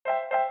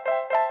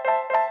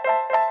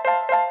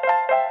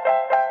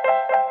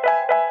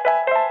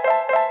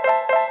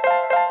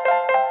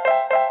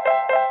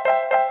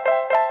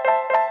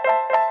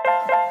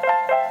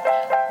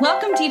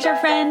Welcome, teacher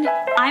friend.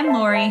 I'm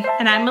Lori.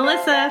 And I'm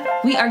Melissa.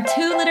 We are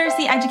two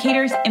literacy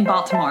educators in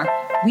Baltimore.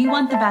 We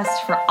want the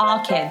best for all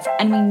kids,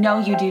 and we know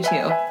you do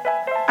too.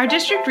 Our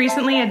district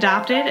recently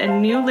adopted a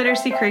new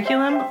literacy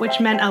curriculum, which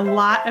meant a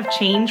lot of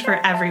change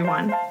for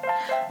everyone.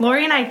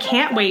 Lori and I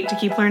can't wait to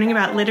keep learning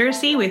about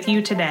literacy with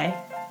you today.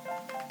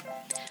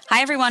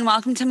 Hi, everyone.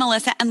 Welcome to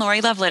Melissa and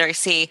Lori Love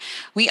Literacy.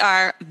 We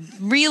are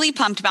really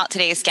pumped about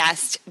today's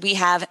guest. We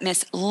have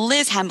Miss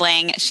Liz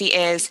Hembling. She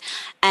is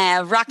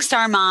a rock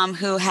star mom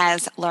who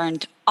has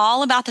learned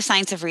all about the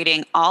science of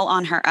reading all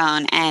on her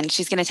own, and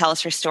she's going to tell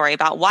us her story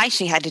about why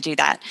she had to do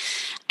that.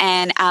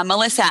 And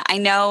Melissa, I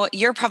know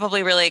you're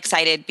probably really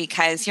excited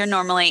because you're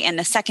normally in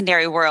the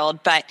secondary world,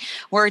 but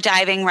we're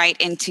diving right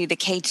into the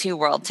K-2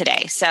 world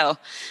today. So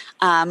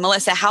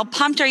Melissa, how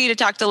pumped are you to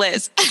talk to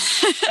Liz?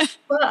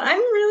 Well, I'm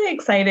really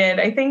excited.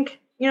 I think,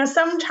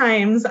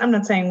 sometimes, I'm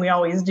not saying we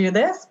always do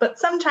this, but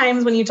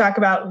sometimes when you talk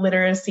about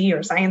literacy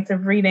or science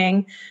of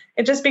reading,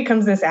 it just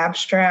becomes this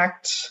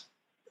abstract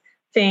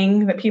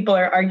thing that people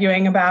are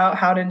arguing about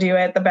how to do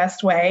it the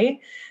best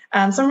way.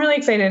 So I'm really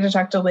excited to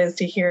talk to Liz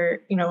to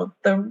hear,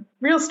 the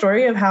real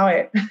story of how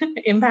it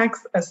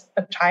impacts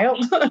a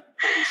child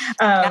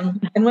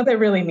and what that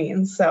really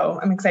means. So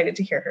I'm excited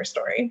to hear her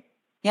story.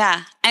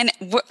 Yeah. And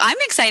I'm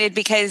excited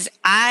because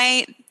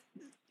I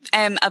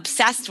am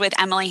obsessed with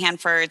Emily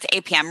Hanford's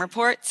APM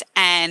reports,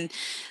 and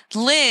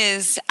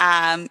Liz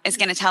is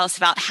going to tell us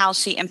about how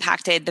she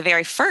impacted the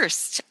very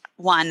first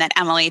one that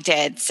Emily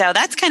did. So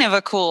that's kind of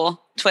a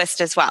cool twist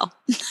as well.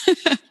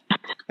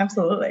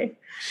 Absolutely.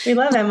 We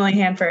love Emily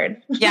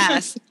Hanford.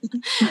 Yes.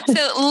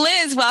 So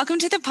Liz, welcome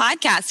to the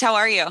podcast. How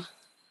are you?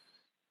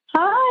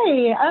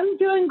 Hi, I'm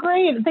doing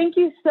great. Thank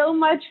you so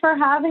much for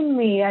having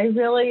me. I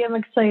really am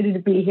excited to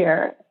be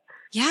here.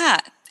 Yeah.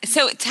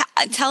 So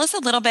tell us a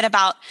little bit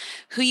about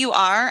who you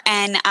are,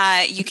 and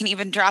you can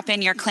even drop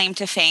in your claim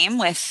to fame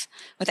with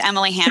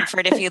Emily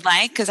Hanford if you'd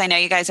like, because I know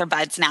you guys are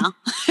buds now.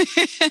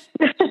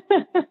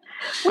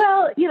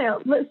 Well,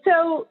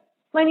 so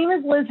my name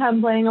is Liz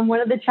Hembling. I'm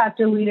one of the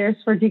chapter leaders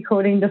for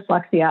Decoding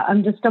Dyslexia.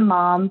 I'm just a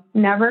mom,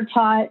 never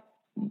taught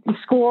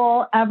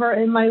school ever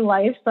in my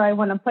life, so I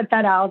want to put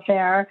that out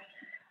there.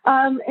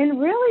 And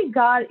really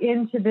got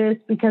into this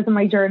because of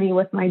my journey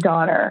with my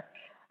daughter.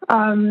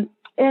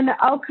 And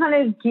I'll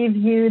kind of give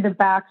you the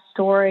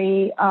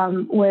backstory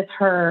with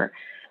her.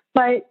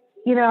 But,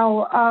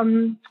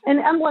 and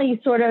Emily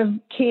sort of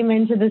came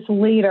into this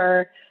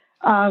later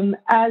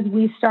as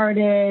we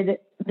started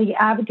the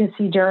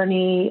advocacy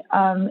journey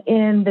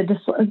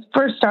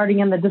first starting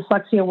in the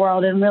dyslexia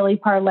world and really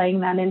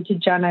parlaying that into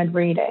gen ed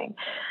reading.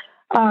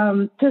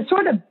 To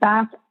sort of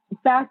back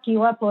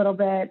you up a little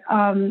bit,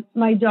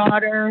 my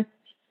daughter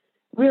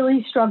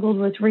really struggled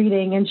with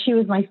reading, and she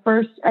was my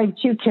first. I have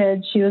two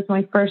kids. She was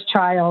my first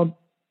child.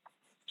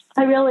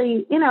 I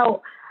really,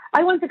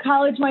 I went to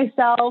college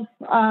myself,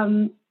 but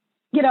I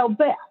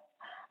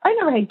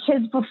never had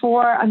kids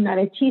before. I'm not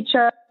a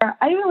teacher.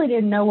 I really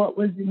didn't know what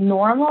was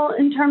normal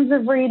in terms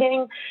of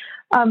reading.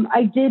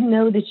 I did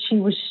know that she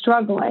was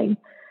struggling,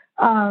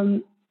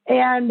 and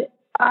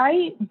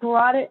I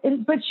brought it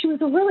in, but she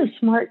was a really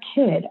smart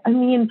kid. I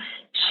mean,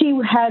 she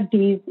had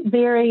these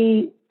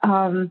very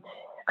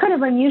kind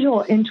of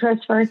unusual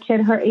interests for a kid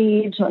her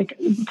age, like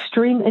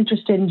extreme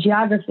interest in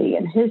geography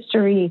and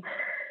history,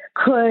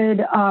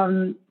 could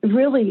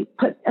really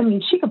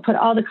she could put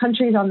all the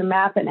countries on the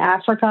map in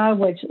Africa,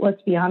 which,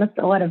 let's be honest,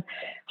 a lot of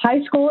high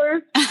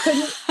schoolers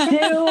couldn't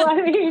do.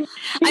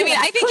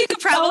 I think you could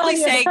probably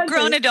say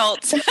grown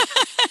adults.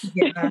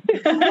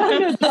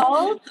 Grown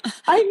adults.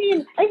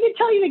 I could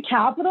tell you the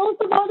capitals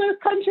of all those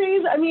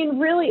countries.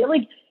 Really,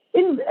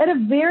 at a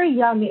very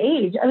young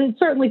age.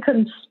 Certainly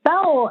couldn't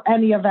spell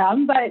any of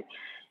them, but,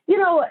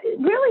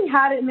 really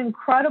had an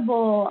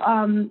incredible,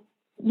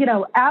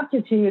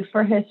 aptitude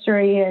for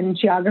history and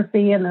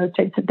geography and those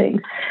types of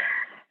things.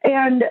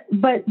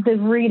 But the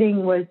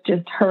reading was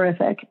just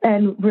horrific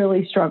and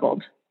really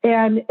struggled.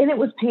 And it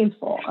was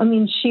painful.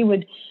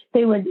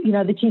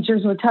 The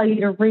teachers would tell you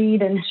to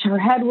read and her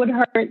head would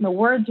hurt and the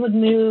words would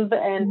move.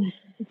 And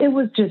it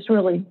was just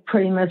really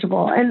pretty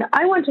miserable. And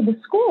I went to the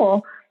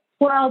school.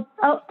 Well,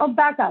 I'll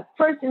back up.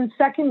 First in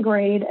second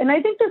grade, and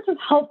I think this is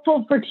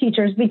helpful for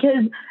teachers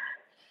because,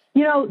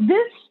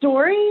 this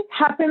story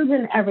happens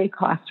in every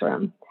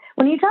classroom.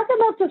 When you talk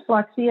about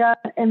dyslexia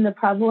and the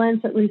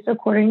prevalence, at least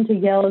according to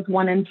Yale, is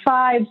 1 in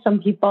 5. Some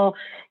people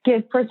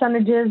give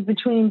percentages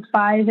between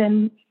 5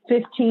 and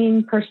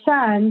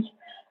 15%.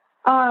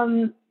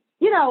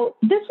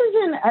 This is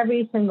in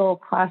every single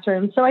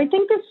classroom. So I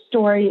think this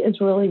story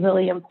is really,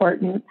 really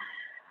important.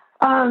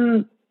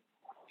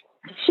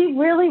 She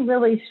really,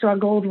 really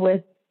struggled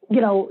with,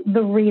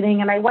 the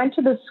reading. And I went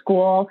to the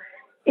school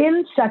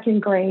in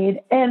second grade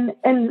and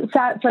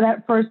sat for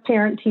that first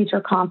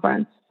parent-teacher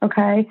conference,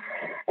 okay?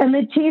 And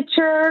the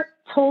teacher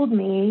told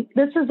me,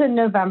 this is in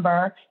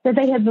November, that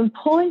they had been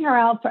pulling her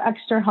out for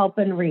extra help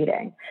in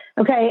reading,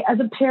 okay? As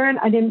a parent,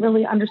 I didn't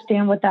really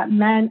understand what that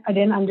meant. I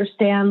didn't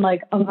understand,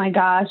 oh my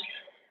gosh.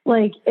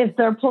 Like, if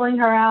they're pulling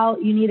her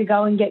out, you need to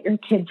go and get your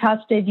kid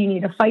tested. You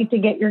need to fight to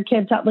get your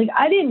kids out. Like,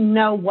 I didn't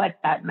know what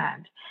that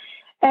meant.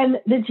 And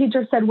the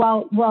teacher said,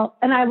 well,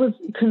 and I was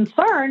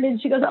concerned.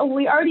 And she goes, oh,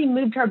 we already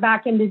moved her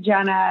back into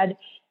gen ed.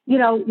 You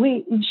know,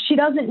 she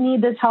doesn't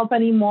need this help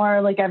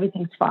anymore. Like,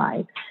 everything's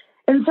fine.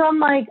 And so I'm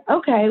like,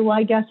 okay, well,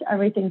 I guess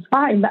everything's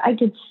fine. But I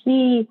could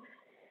see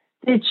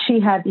that she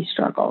had these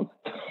struggles.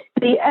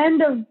 The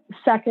end of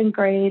second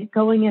grade,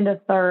 going into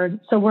third.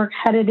 So we're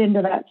headed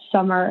into that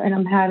summer, and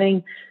I'm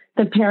having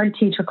the parent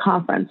teacher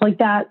conference, like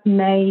that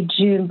May,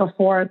 June,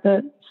 before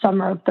the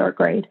summer of third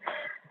grade.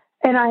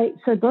 And I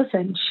said,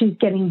 listen, she's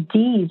getting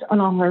D's on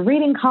all her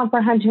reading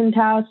comprehension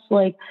tests.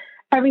 Like,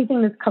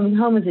 everything that's coming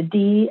home is a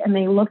D. And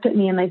they looked at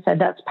me and they said,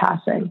 that's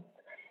passing.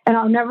 And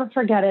I'll never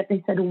forget it.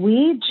 They said,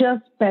 we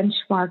just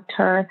benchmarked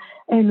her,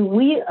 and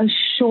we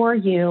assure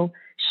you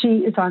she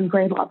is on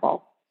grade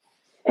level.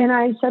 And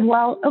I said,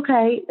 well,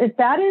 okay, if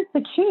that is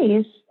the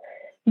case,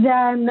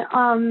 then,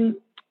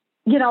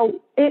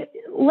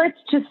 let's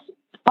just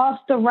off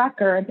the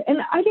record. And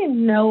I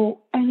didn't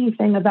know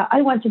anything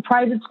I went to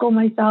private school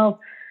myself.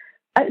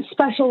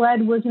 Special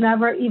ed was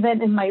never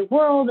even in my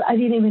world. I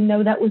didn't even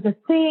know that was a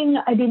thing.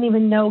 I didn't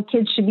even know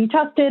kids should be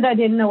tested. I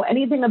didn't know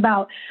anything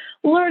about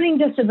learning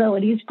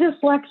disabilities,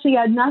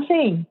 dyslexia,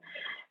 nothing.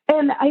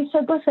 And I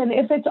said, listen,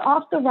 if it's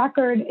off the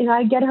record and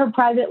I get her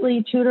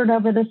privately tutored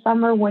over the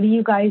summer, what do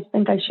you guys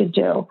think I should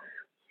do?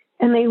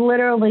 And they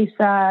literally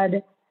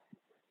said,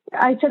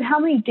 I said, how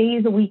many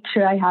days a week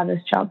should I have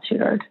this child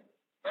tutored?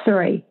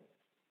 3.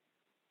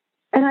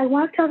 And I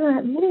walked out of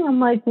that meeting. I'm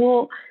like,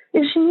 well,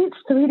 if she needs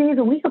 3 days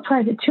a week of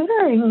private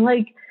tutoring,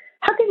 like,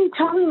 how can you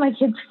tell me my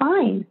kid's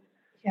fine?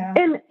 Yeah.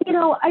 And,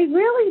 I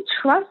really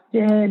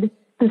trusted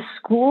the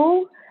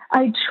school.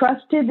 I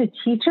trusted the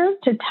teacher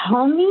to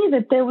tell me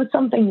that there was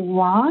something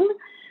wrong.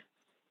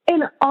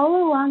 And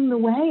all along the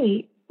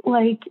way,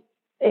 like,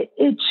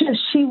 it just,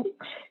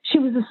 she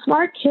was a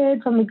smart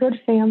kid from a good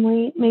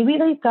family. Maybe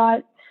they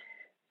thought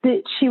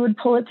that she would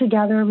pull it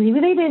together.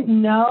 Maybe they didn't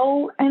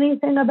know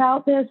anything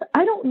about this.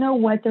 I don't know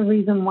what the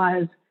reason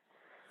was.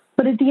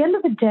 But at the end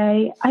of the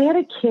day, I had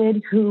a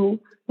kid who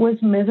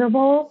was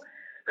miserable,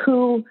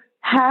 who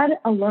had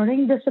a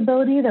learning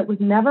disability that was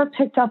never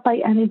picked up by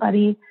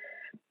anybody.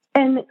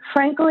 And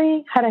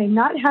frankly, had I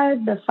not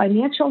had the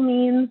financial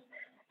means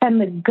and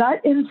the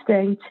gut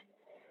instinct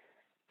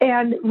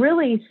and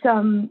really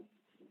some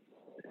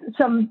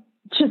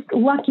just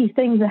lucky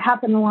things that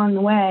happened along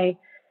the way,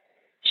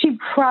 she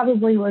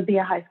probably would be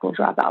a high school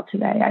dropout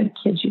today. I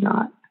kid you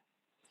not.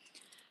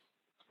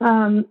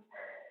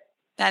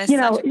 That is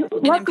such an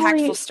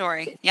impactful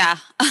story. Yeah.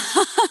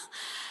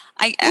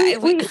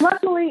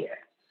 Luckily,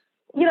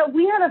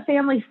 we had a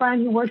family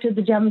friend who worked at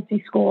the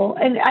Genesee School,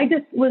 and I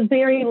just was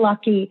very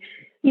lucky.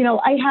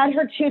 I had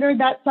her tutored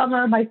that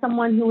summer by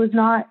someone who was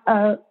not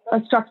a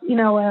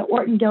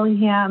Orton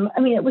Gillingham. I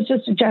mean, it was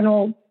just a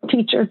general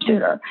teacher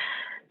tutor.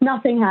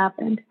 Nothing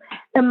happened.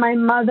 And my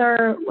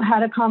mother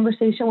had a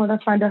conversation with a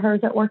friend of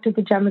hers that worked at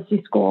the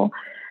Genesee School.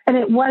 And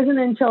it wasn't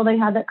until they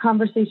had that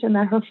conversation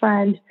that her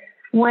friend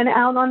went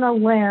out on a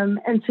limb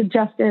and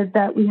suggested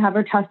that we have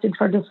her tested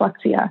for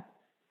dyslexia.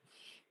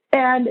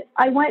 And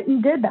I went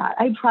and did that.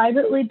 I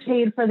privately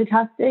paid for the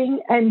testing,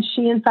 and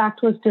she, in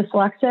fact, was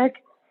dyslexic.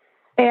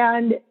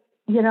 And,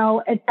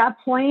 at that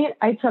point,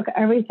 I took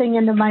everything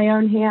into my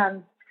own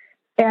hands.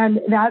 And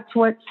that's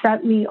what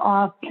set me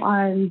off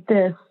on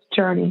this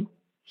journey.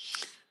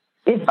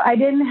 If I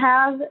didn't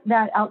have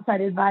that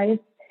outside advice,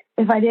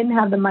 if I didn't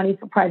have the money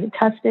for private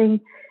testing,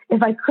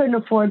 if I couldn't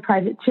afford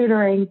private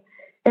tutoring,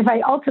 if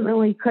I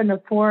ultimately couldn't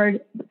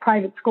afford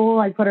private school,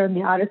 I put her in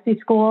the Odyssey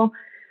School,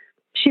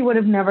 she would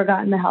have never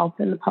gotten the help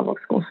in the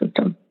public school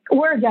system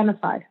or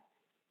identified.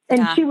 And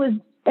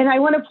and I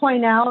want to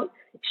point out,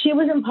 she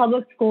was in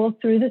public school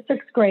through the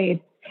 6th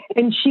grade,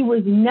 and she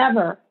was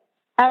never,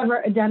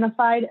 ever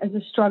identified as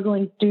a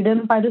struggling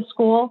student by the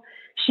school.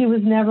 She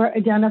was never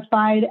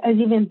identified as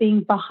even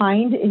being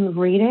behind in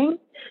reading.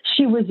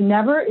 She was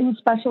never in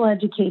special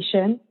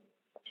education.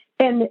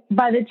 And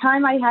by the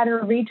time I had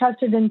her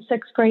retested in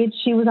 6th grade,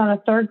 she was on a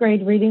 3rd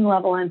grade reading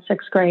level in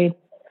 6th grade.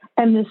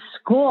 And the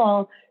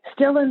school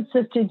still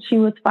insisted she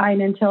was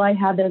fine until I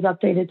had those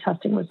updated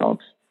testing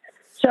results.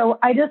 So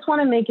I just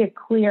want to make it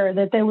clear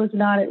that there was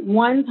not at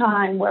one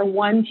time where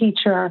one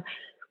teacher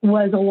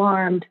was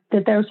alarmed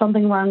that there was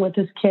something wrong with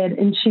this kid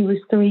and she was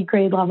 3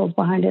 grade levels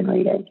behind in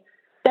reading.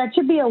 That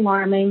should be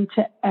alarming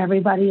to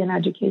everybody in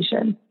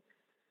education.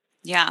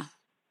 Yeah.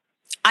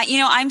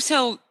 I'm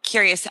so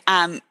curious.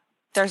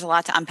 There's a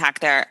lot to unpack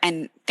there.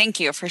 And thank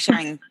you for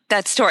sharing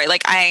that story.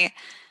 Like, I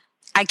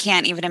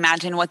can't even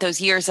imagine what those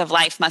years of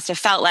life must have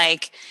felt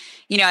like.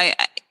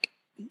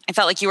 I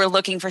felt like you were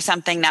looking for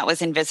something that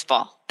was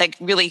invisible, that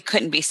really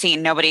couldn't be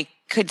seen. Nobody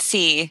could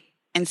see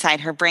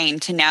inside her brain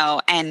to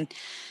know. And,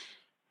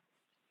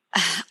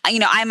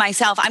 I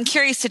myself, I'm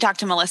curious to talk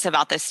to Melissa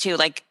about this too.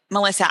 Like,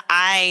 Melissa,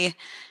 I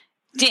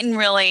didn't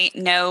really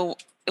know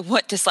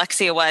what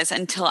dyslexia was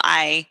until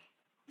I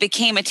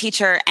became a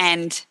teacher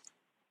and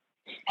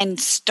and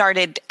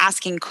started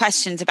asking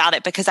questions about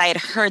it because I had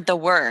heard the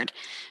word,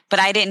 but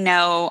I didn't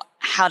know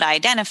how to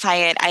identify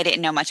it. I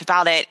didn't know much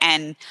about it.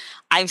 And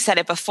I've said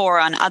it before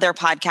on other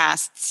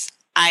podcasts.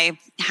 I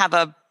have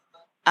a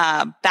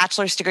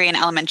bachelor's degree in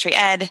elementary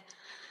ed.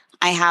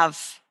 I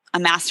have a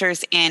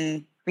master's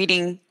in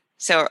reading,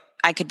 so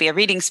I could be a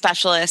reading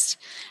specialist,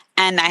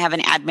 and I have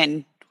an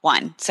admin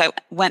one. So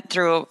I went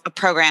through a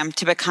program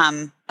to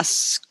become a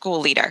school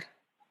leader.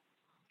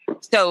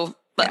 So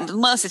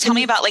Melissa, tell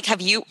me about how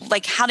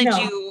did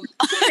you?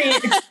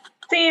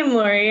 Same,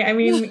 Lori. I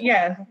mean,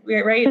 yeah,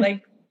 right.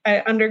 Like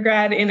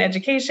undergrad in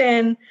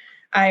education.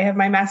 I have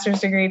my master's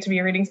degree to be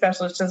a reading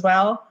specialist as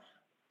well.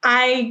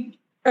 I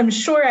am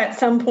sure at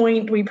some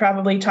point we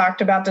probably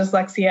talked about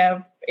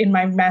dyslexia in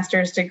my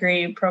master's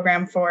degree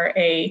program for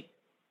a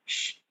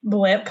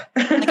blip.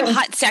 Like a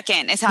hot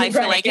second is how I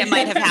feel like it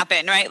might have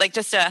happened, right? Like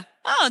just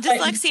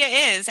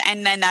dyslexia is,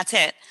 and then that's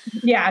it.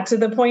 Yeah, to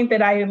the point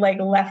that I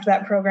left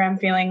that program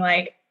feeling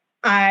like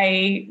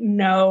I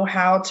know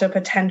how to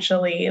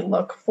potentially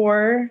look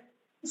for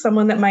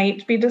someone that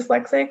might be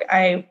dyslexic.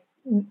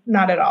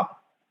 Not at all.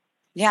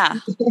 Yeah.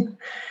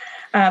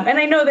 And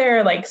I know there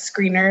are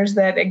screeners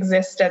that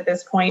exist at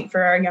this point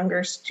for our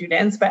younger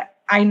students, but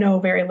I know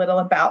very little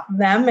about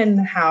them and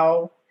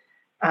how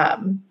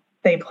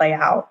they play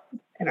out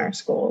in our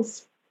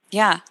schools.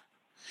 Yeah.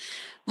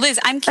 Liz,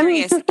 I'm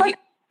curious.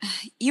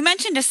 You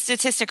mentioned a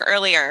statistic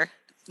earlier.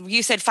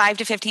 You said 5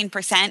 to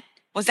 15%.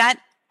 Was that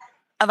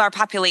of our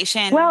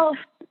population? Well,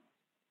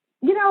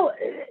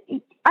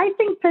 I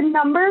think the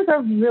numbers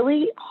are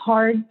really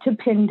hard to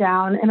pin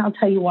down, and I'll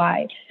tell you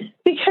why.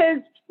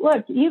 Because,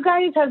 look, you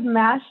guys have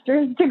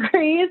master's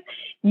degrees.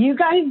 You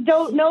guys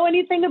don't know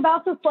anything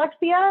about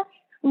dyslexia.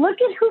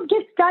 Look at who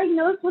gets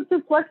diagnosed with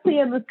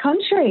dyslexia in this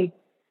country.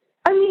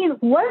 I mean,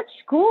 what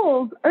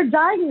schools are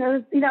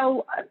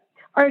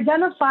are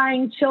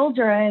identifying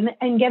children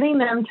and getting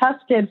them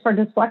tested for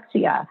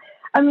dyslexia?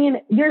 I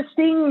mean, you're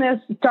seeing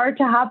this start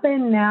to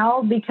happen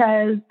now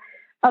because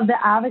of the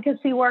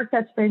advocacy work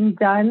that's been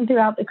done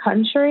throughout the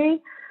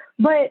country.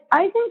 But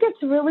I think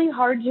it's really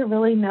hard to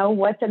really know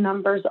what the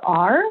numbers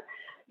are,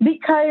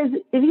 because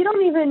if you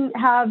don't even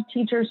have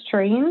teachers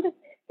trained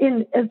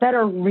that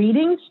are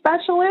reading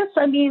specialists,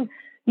 I mean,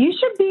 you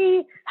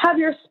should have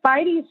your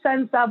spidey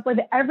sense up with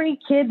every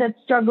kid that's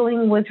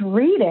struggling with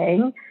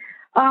reading.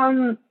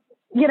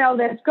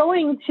 That's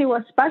going to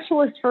a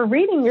specialist for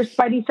reading. Your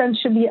spidey sense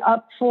should be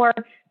up for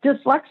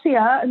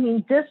dyslexia. I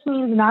mean, dys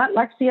means not,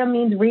 lexia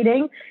means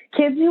reading.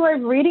 Kids who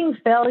have reading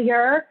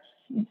failure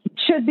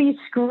should be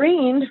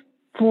screened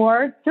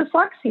for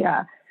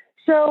dyslexia.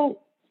 So,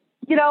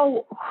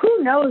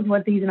 who knows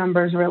what these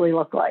numbers really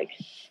look like?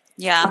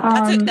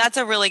 Yeah, that's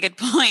a really good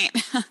point.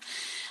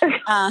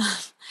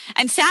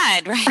 And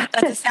sad, right?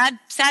 That's a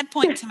sad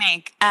point to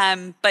make.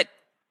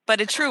 But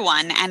a true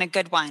one and a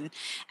good one.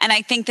 And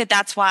I think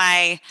that's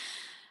why,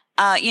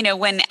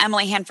 when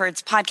Emily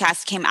Hanford's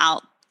podcast came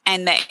out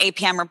and the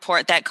APM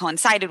report that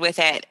coincided with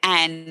it,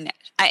 and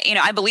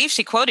I believe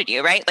she quoted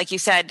you, right? Like you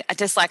said,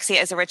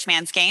 dyslexia is a rich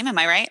man's game. Am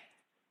I right?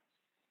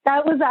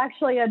 That was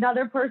actually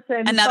another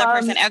person.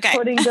 Okay.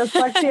 Quoting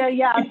dyslexia.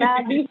 Yeah,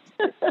 Maggie.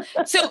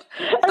 So,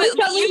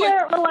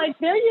 we're like,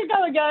 there you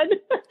go again.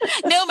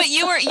 No, but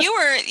you were.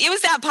 It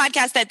was that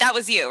podcast that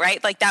was you,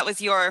 right? Like that was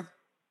your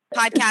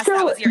podcast. So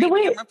that was your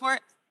APM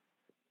report.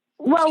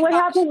 Well, what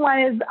happened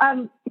was,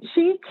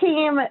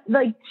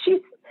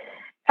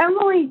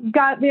 Emily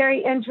got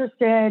very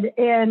interested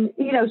in,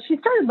 she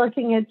started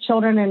looking at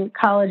children in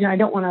college, and I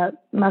don't want to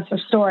mess her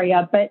story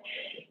up, but,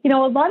 a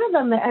lot of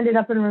them that ended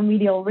up in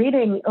remedial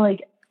reading,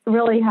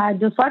 really had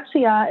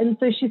dyslexia. And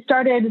so she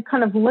started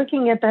kind of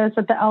looking at this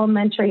at the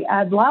elementary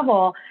ed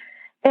level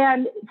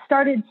and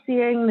started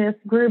seeing this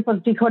group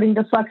of decoding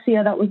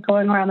dyslexia that was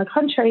going around the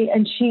country.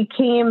 And she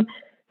came,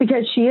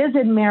 because she is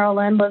in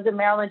Maryland, lives in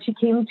Maryland, she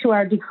came to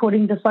our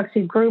decoding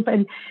dyslexia group,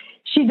 and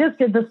she just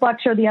did this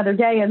lecture the other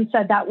day and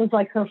said that was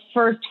her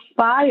first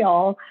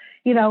file,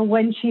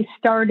 when she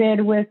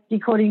started with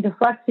decoding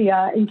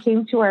dyslexia, and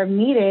came to our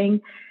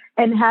meeting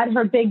and had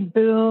her big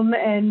boom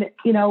and,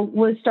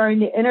 was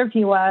starting to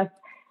interview us.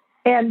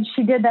 And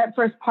she did that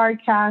first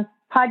podcast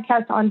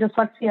on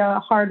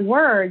dyslexia, hard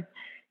words.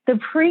 The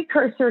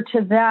precursor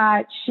to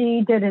that,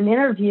 she did an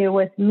interview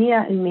with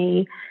Mia and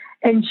me,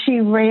 and she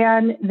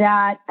ran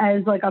that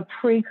as a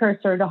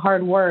precursor to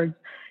hard words.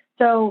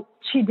 So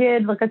she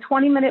did a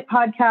 20-minute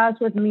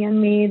podcast with Mia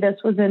and me. This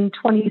was in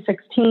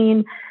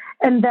 2016.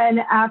 And then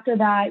after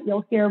that,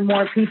 you'll hear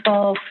more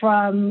people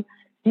from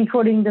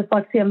Decoding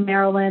Dyslexia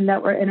Maryland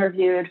that were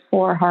interviewed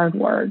for hard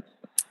words.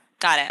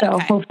 Got it. So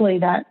okay. Hopefully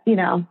that,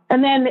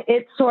 and then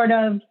it sort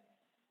of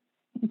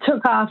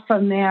took off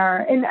from there.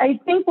 And I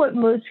think what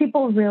most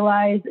people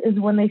realize is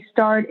when they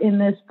start in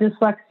this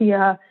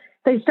dyslexia,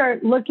 they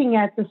start looking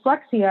at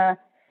dyslexia,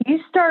 you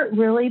start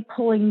really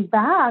pulling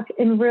back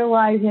and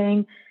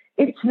realizing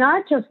it's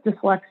not just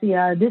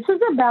dyslexia. This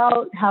is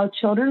about how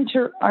children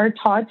are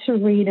taught to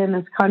read in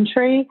this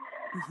country.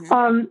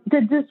 Mm-hmm. The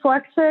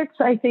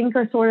dyslexics, I think,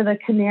 are sort of the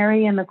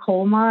canary in the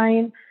coal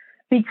mine,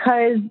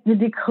 because the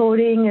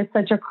decoding is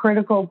such a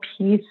critical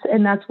piece,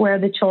 and that's where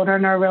the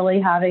children are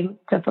really having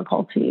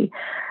difficulty.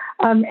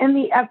 And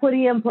the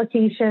equity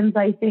implications,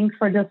 I think,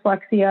 for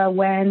dyslexia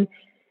when,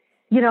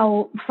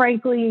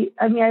 frankly,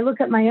 I look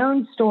at my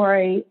own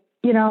story,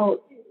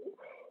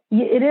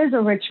 it is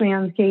a rich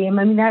man's game.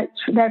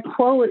 That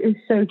quote is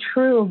so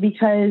true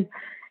because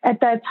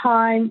at that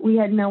time we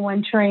had no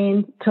one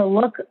trained to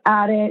look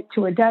at it,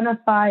 to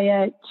identify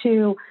it,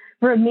 to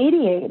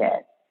remediate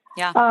it.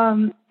 Yeah.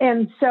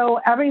 And so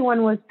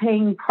everyone was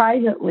paying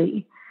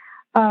privately.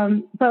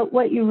 But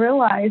what you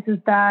realize is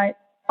that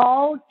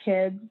all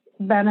kids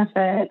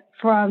benefit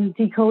from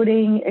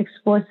decoding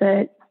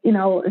explicit,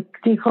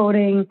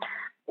 decoding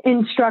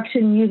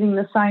instruction using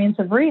the science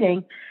of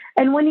reading.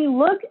 And when you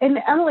look, and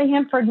Emily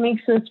Hanford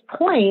makes this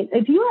point,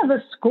 if you have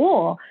a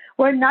school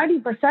where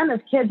 90%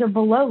 of kids are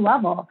below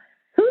level,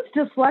 who's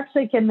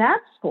dyslexic in that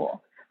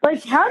school?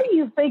 Like, how do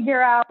you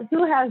figure out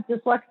who has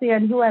dyslexia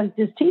and who has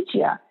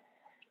dysteachia?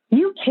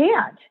 You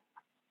can't.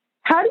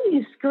 How do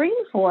you screen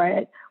for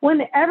it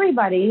when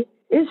everybody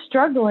is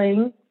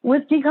struggling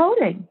with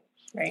decoding?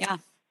 Right. Yeah.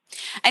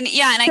 And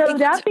I so think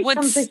that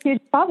becomes a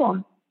huge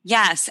problem.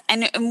 Yes.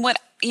 And what,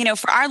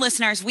 for our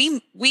listeners,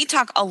 we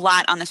talk a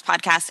lot on this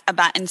podcast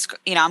about,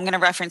 I'm going to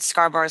reference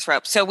Scarborough's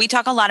rope. So we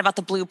talk a lot about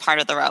the blue part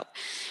of the rope,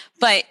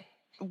 but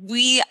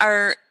we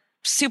are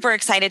super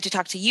excited to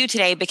talk to you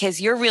today because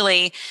you're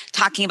really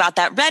talking about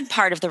that red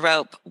part of the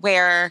rope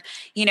where,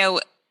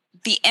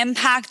 the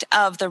impact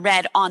of the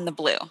red on the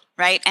blue,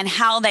 right? And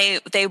how they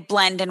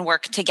blend and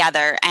work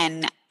together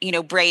and,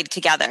 braid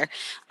together.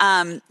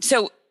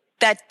 So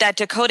that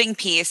decoding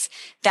piece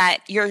that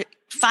you're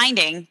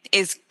finding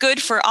is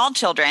good for all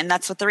children.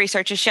 That's what the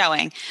research is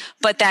showing,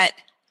 but that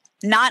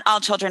not all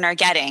children are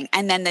getting.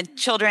 And then the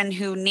children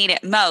who need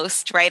it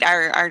most, right,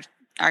 our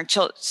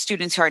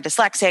students who are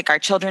dyslexic, our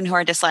children who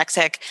are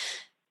dyslexic,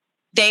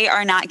 they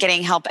are not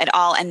getting help at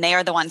all. And they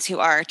are the ones who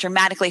are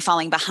dramatically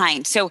falling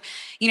behind. So,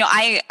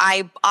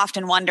 I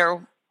often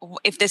wonder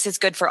if this is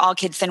good for all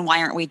kids, then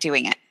why aren't we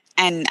doing it?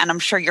 And I'm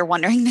sure you're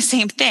wondering the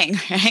same thing,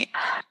 right?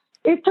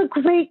 It's a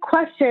great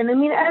question.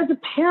 As a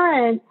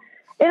parent,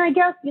 and I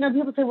guess,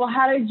 people say, well,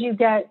 how did you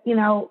get,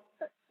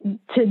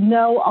 to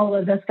know all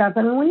of this stuff?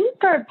 When you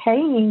start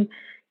paying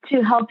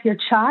to help your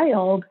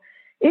child,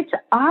 it's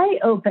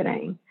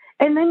eye-opening.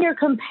 And then you're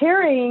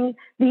comparing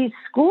these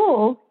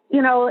schools.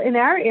 In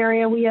our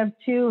area, we have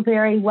two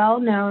very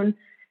well-known,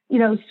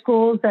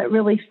 schools that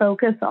really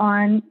focus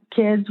on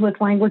kids with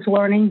language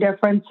learning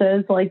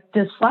differences like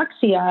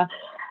dyslexia.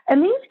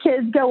 And these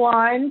kids go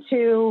on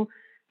to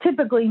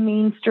typically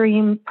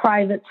mainstream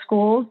private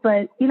schools,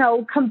 but,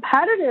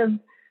 competitive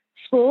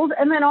schools,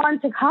 and then on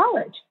to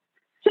college.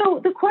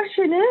 So the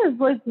question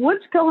is,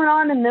 what's going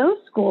on in those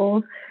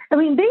schools?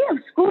 They have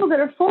schools that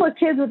are full of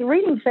kids with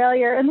reading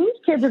failure, and these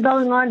kids are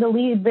going on to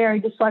lead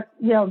very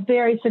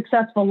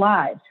successful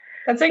lives.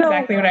 That's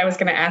exactly what I was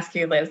going to ask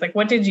you, Liz.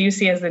 What did you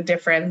see as the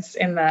difference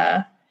in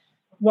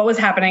what was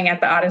happening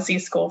at the Odyssey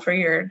School for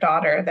your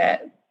daughter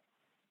that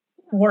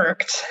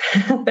worked,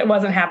 that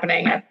wasn't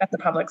happening at the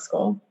public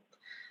school?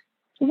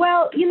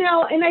 Well,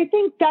 and I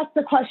think that's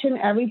the question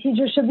every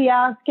teacher should be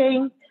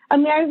asking. I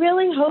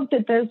really hope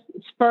that this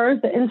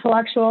spurs the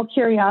intellectual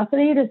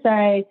curiosity to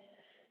say,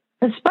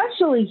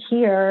 especially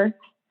here,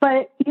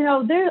 but,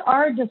 there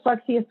are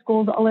dyslexia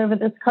schools all over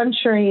this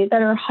country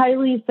that are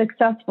highly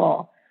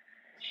successful.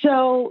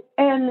 So,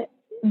 and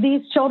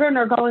these children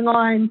are going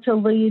on to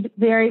lead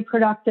very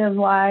productive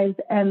lives,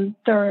 and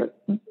they're,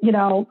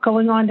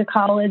 going on to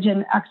college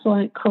and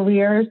excellent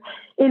careers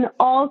in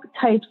all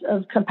types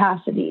of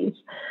capacities.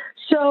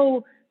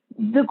 So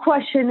the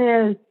question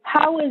is,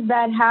 how is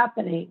that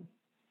happening?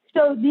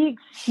 So the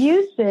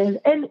excuses,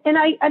 and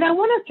I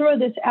want to throw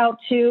this out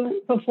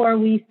too before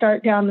we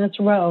start down this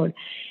road,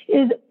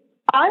 is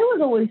I was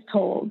always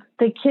told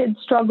that kids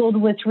struggled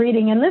with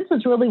reading, and this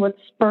is really what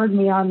spurred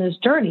me on this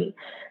journey,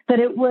 that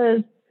it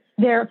was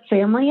their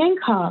family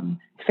income,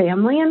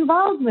 family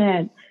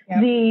involvement,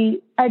 yep,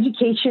 the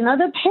education of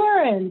the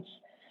parents.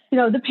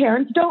 The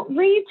parents don't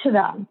read to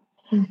them.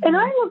 Mm-hmm. And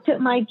I looked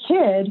at my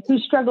kid who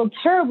struggled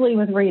terribly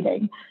with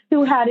reading,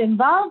 who had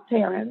involved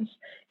parents,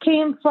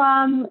 came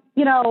from,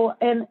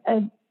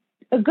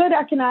 a good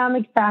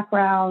economic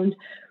background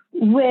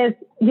with,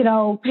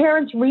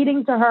 parents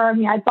reading to her.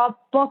 I bought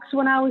books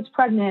when I was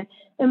pregnant,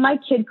 and my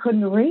kid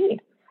couldn't read.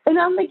 And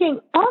I'm thinking,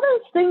 all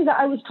those things that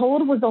I was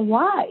told was a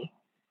lie.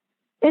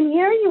 And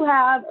here you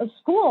have a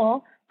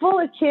school full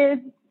of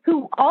kids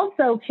who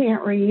also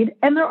can't read,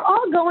 and they're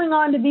all going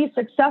on to be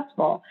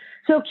successful.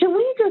 So can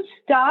we just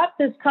stop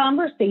this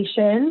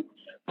conversation,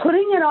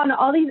 putting it on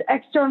all these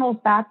external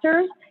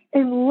factors,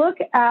 and look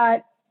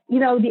at,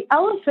 the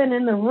elephant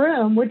in the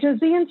room, which is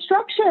the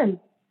instruction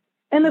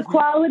and the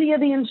quality of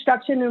the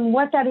instruction and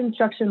what that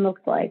instruction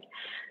looks like.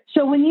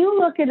 So when you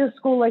look at a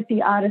school like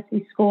the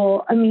Odyssey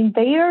School,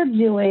 they are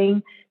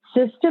doing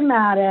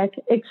systematic,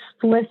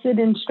 explicit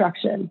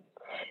instruction.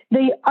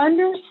 They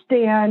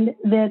understand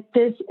that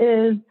this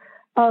is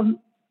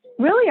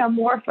really a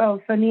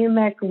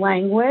morphophonemic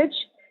language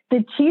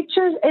the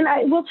teachers, and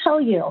I will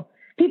tell you,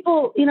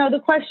 people,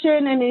 the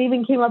question, and it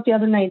even came up the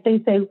other night, they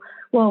say,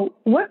 well,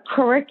 what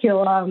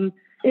curriculum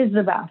is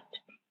the best?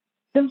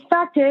 The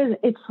fact is,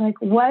 it's like,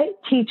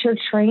 what teacher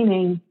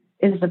training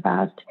is the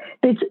best?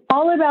 It's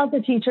all about the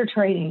teacher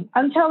training.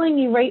 I'm telling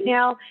you right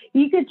now,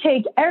 you could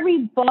take every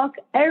book,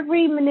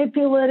 every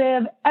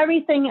manipulative,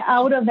 everything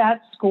out of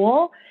that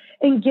school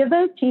and give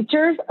those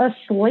teachers a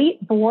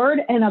slate board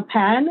and a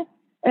pen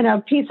and a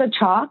piece of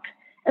chalk,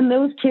 and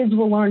those kids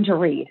will learn to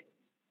read.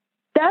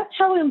 That's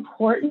how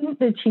important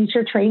the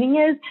teacher training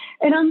is.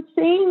 And I'm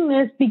saying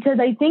this because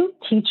I think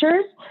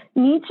teachers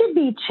need to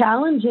be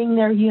challenging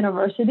their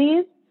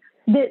universities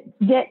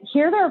that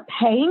here they're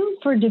paying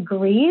for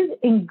degrees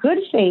in good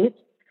faith.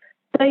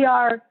 They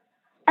are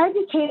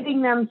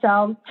educating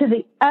themselves to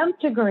the nth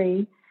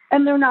degree,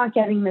 and they're not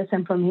getting this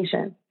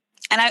information.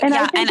 And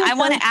I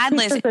want to add,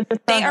 Liz,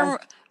 they are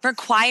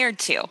required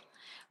to.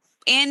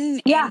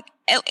 I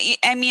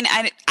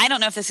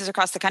don't know if this is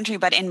across the country,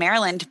 but in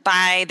Maryland,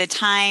 by the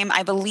time,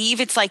 I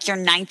believe it's like your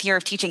 9th year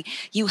of teaching,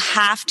 you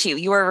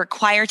are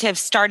required to have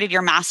started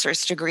your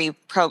master's degree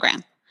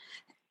program,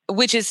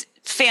 which is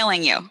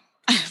failing you,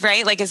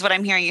 right? Like, is what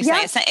I'm hearing you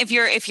say. So if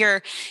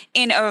you're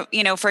in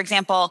a, for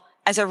example,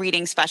 as a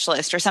reading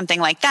specialist or something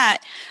like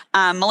that,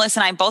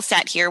 Melissa and I both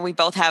sat here, we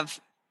both have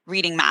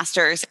reading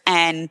masters,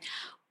 and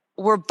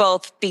we're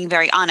both being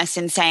very honest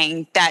in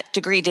saying that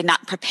degree did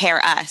not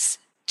prepare us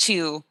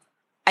to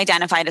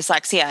identify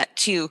dyslexia,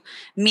 to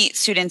meet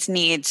students'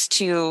 needs,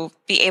 to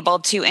be able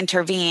to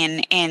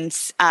intervene in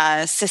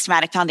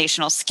systematic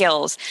foundational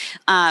skills,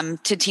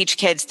 to teach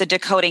kids the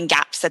decoding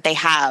gaps that they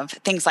have,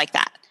 things like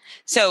that.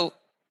 So,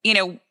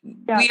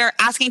 we are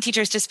asking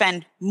teachers to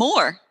spend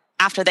more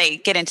after they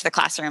get into the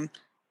classroom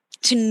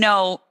to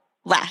know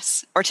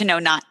less, or to know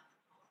not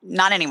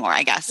anymore,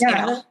 I guess.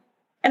 Yeah.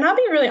 And I'll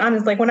be really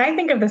honest, like when I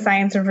think of the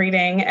science of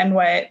reading and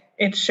what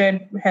it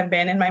should have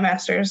been in my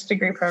master's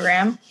degree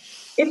program,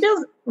 it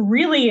feels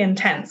really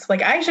intense.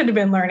 Like I should have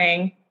been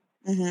learning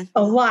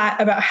a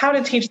lot about how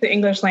to teach the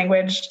English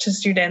language to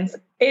students.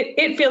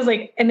 It feels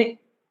like,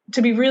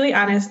 to be really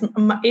honest,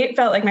 it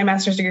felt like my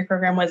master's degree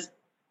program was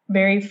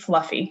very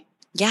fluffy.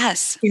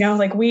 Yes.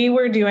 Like we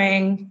were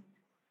doing,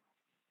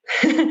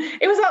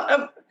 it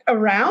was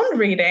around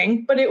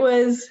reading, but it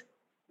was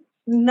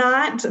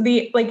not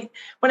like,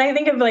 when I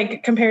think of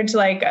like, compared to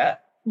like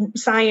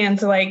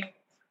science, like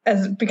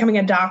as becoming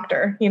a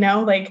doctor,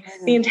 like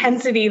the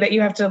intensity that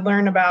you have to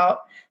learn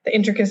about the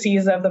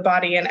intricacies of the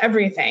body and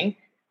everything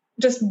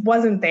just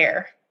wasn't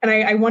there. And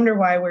I wonder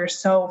why we're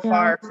so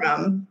far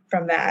from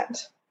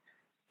that.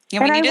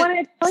 Yeah, we need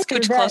to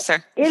scooch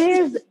closer. It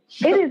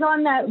is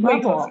on that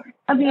level.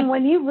 I mean,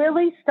 when you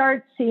really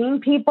start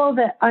seeing people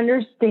that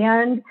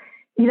understand,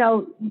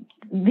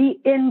 the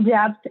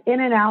in-depth in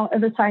and out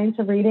of the science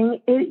of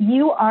reading,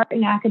 you are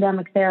an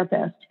academic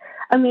therapist.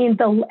 I mean,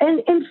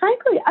 and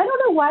frankly, I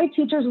don't know why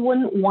teachers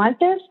wouldn't want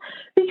this,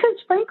 because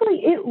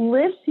frankly, it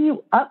lifts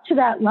you up to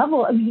that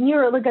level. I mean,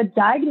 you're like a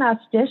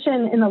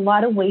diagnostician in a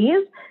lot of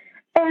ways.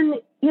 And,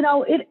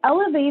 it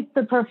elevates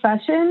the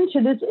profession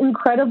to this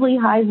incredibly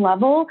high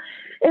level.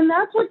 And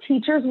that's what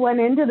teachers went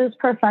into this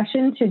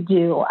profession to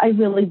do, I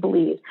really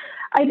believe.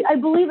 I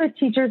believe that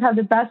teachers have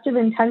the best of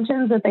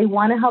intentions, that they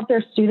want to help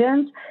their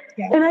students.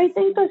 Yes. And I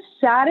think the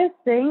saddest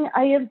thing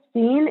I have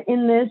seen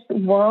in this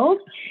world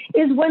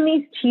is when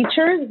these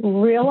teachers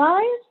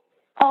realize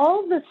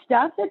all the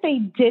stuff that they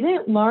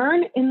didn't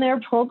learn in their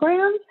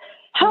programs,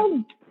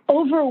 how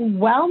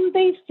overwhelmed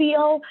they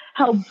feel,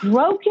 how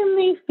broken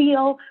they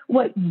feel,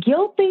 what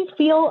guilt they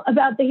feel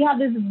about they have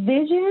this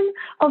vision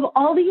of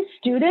all these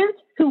students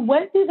who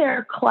went through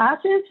their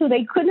classes, who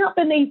they couldn't help,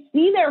 and they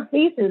see their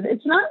faces.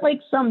 It's not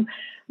like some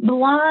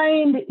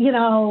blind,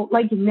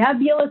 like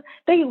nebulous.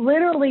 They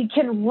literally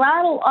can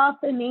rattle off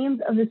the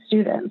names of the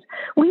students.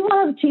 We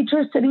will have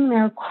teachers sitting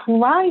there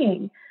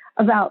crying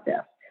about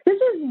this. This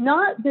is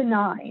not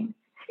benign.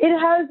 It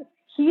has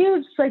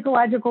huge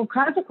psychological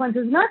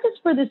consequences, not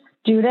just for the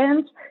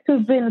students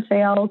who've been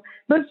failed,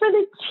 but for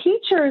the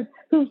teachers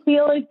who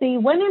feel like they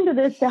went into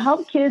this to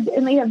help kids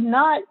and they have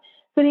not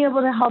been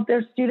able to help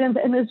their students.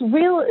 And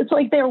it's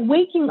like they're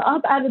waking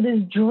up out of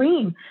this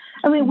dream.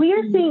 I mean, we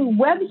are seeing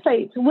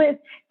websites with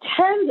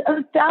tens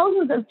of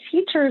thousands of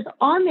teachers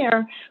on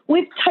there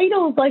with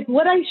titles like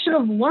What I Should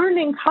Have Learned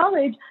in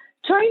College,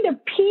 trying to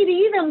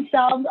PD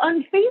themselves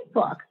on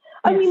Facebook.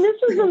 I mean, this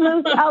is the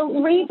most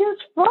outrageous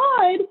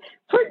fraud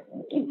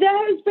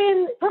that has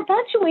been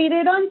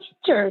perpetuated on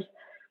teachers.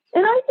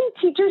 And I think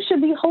teachers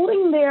should be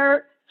holding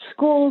their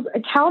schools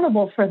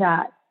accountable for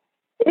that.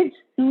 It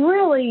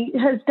really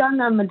has done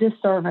them a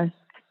disservice.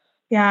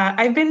 Yeah,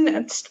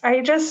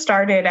 I just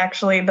started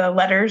actually the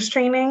letters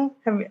training.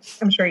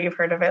 I'm sure you've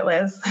heard of it,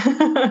 Liz,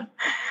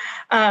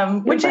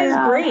 which is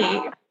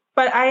great.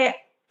 But I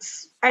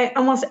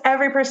almost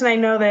every person I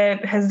know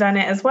that has done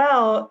it as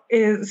well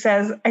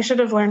says I should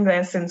have learned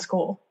this in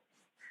school.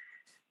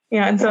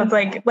 And so it's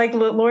like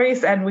Lori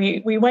said,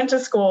 we went to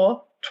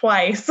school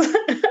twice,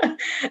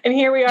 and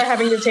here we are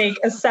having to take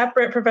a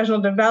separate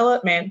professional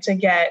development to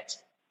get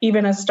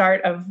even a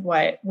start of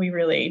what we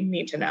really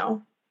need to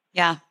know.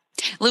 Yeah.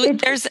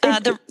 There's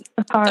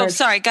oh,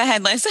 sorry. Go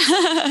ahead, Liz.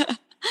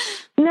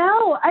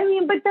 No, I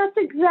mean, but that's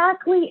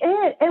exactly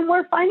it. And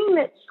we're finding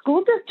that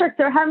school districts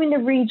are having to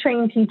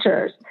retrain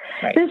teachers.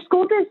 Right. The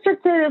school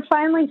districts have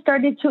finally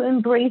started to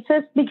embrace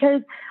this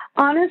because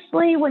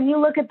honestly, when you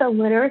look at the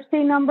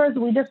literacy numbers,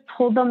 we just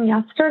pulled them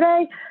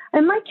yesterday.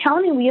 In my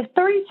county, we have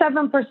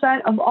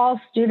 37% of all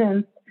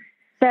students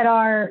that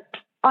are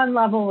on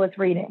level with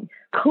reading.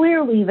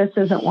 Clearly, this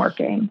isn't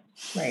working.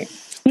 Right.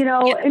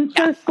 And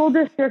so school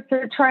districts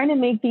are trying to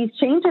make these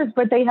changes,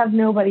 but they have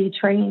nobody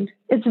trained.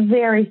 It's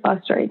very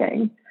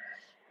frustrating.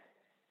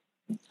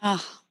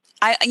 Oh,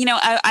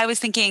 I was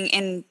thinking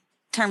in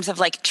terms of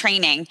like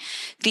training.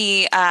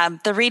 The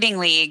Reading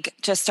League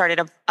just started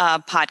a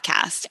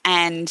podcast,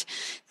 and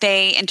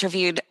they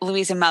interviewed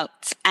Louisa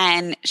Moats,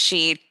 and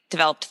she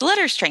developed the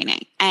letters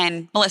training.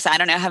 And Melissa, I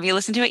don't know, have you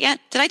listened to it yet?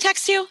 Did I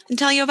text you and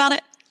tell you about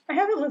it? I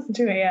haven't listened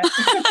to it yet.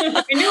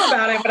 I knew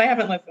about it, but I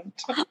haven't listened.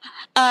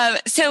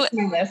 So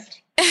my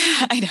list.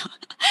 I know.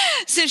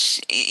 So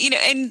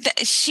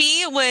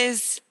she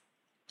was.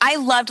 I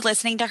loved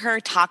listening to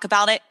her talk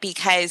about it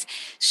because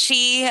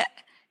she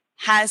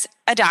has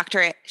a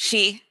doctorate.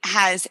 She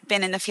has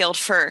been in the field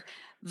for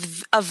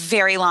a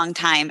very long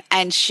time,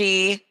 and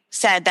she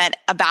said that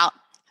about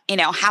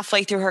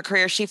halfway through her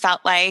career, she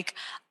felt like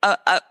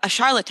a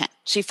charlatan.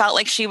 She felt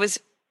like she was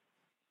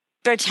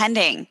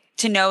pretending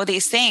to know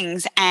these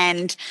things.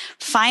 And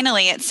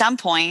finally, at some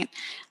point,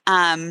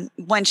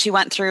 when she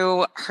went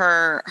through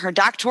her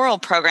doctoral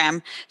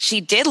program,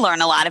 she did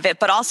learn a lot of it,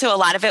 but also a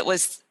lot of it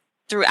was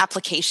through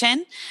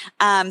application,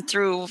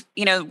 through,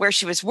 where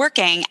she was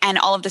working, and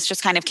all of this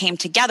just kind of came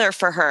together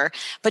for her.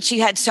 But she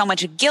had so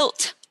much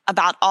guilt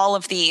about all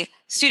of the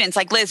students,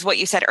 like Liz, what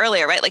you said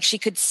earlier, right? Like she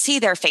could see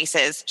their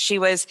faces. She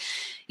was,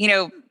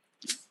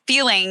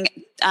 feeling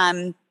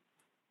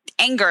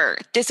anger,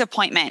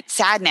 disappointment,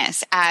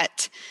 sadness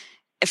at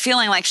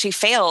feeling like she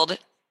failed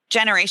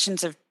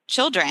generations of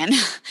children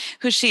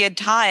who she had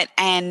taught.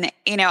 And,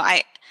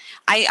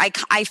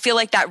 I feel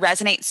like that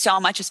resonates so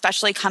much,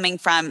 especially coming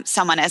from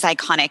someone as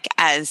iconic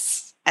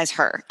as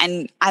her.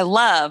 And I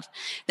love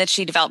that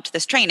she developed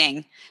this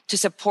training to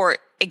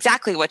support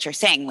exactly what you're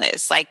saying,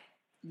 Liz. Like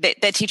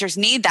that teachers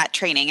need that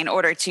training in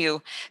order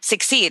to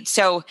succeed,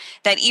 so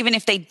that even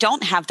if they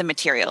don't have the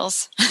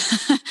materials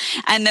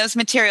and those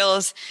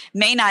materials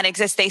may not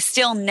exist, they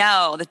still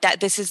know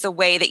that this is the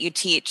way that you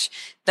teach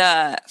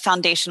the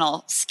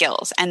foundational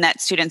skills, and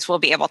that students will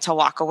be able to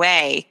walk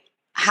away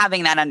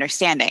having that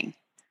understanding.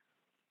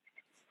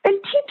 And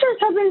teachers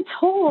have been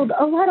told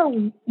a lot of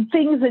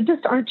things that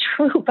just aren't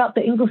true about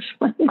the English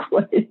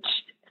language.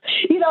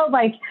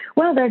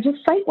 They're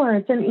just sight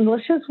words and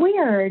English is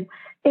weird.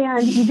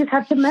 And you just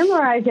have to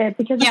memorize it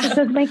because it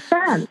doesn't make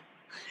sense.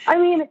 I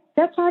mean,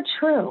 that's not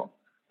true.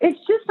 It's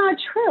just not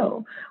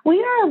true.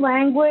 We are a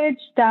language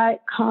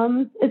that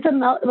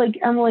like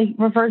Emily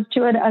refers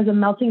to it as a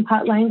melting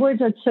pot language.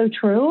 That's so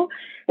true.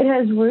 It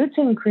has roots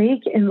in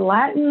Greek, in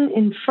Latin,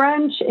 in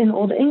French, in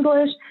Old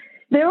English.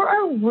 There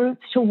are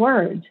roots to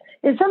words.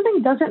 If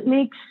something doesn't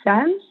make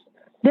sense,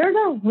 there's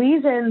a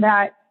reason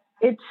that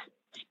it's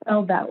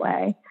spelled that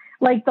way.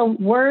 Like the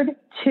word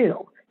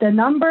two, the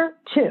number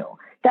two.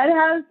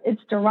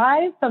 It's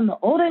derived from the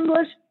Old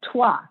English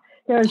toi.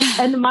 There's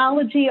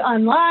etymology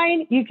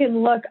online. You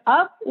can look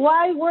up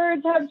why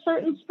words have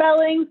certain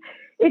spellings.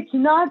 It's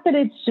not that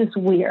it's just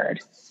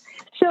weird.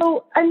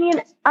 So,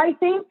 I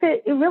think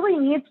that it really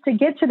needs to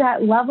get to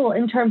that level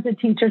in terms of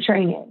teacher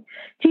training.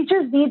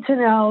 Teachers need to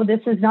know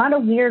this is not a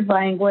weird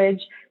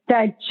language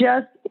that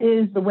just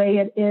is the way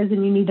it is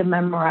and you need to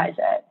memorize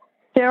it.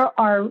 There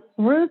are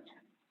roots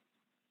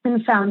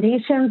and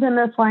foundations in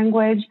this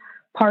language.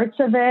 Parts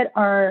of it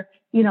are,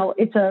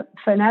 it's a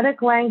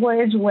phonetic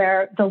language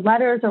where the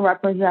letters are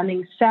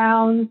representing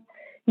sounds.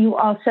 You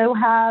also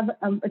have,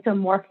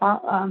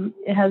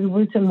 it has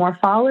roots in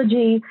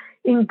morphology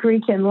in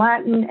Greek and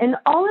Latin, and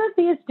all of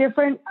these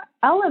different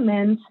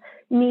elements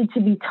need to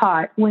be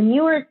taught. When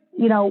you're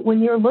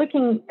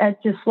looking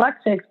at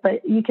dyslexics,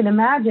 but you can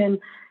imagine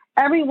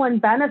everyone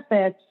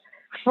benefits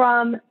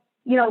from,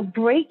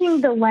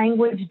 breaking the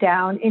language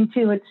down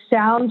into its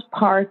sound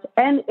parts,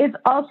 and it's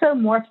also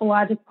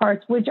morphologic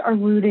parts, which are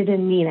rooted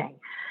in meaning.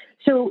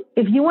 So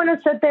if you want to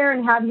sit there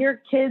and have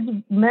your kids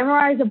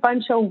memorize a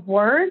bunch of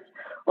words,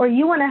 or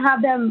you want to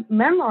have them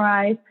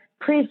memorize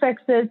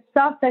prefixes,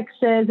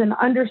 suffixes, and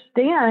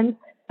understand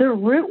the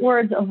root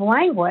words of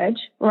language,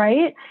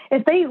 right?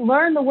 If they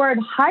learn the word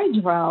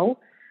hydro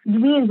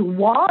means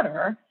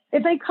water,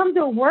 if they come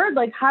to a word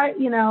like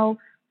hydraulics,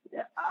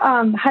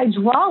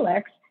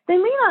 they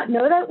may not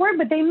know that word,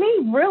 but they may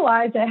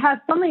realize it has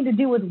something to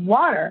do with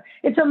water.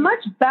 It's a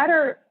much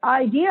better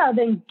idea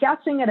than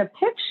guessing at a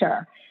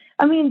picture.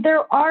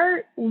 There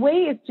are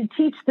ways to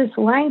teach this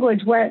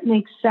language where it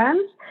makes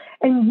sense,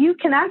 and you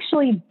can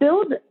actually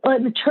build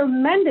a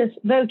tremendous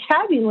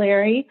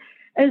vocabulary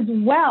as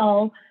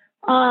well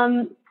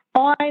on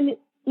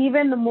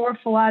even the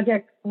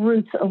morphologic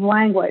roots of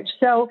language.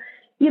 So,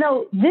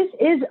 this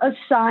is a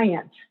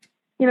science.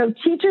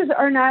 teachers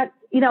are not,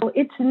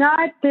 it's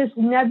not this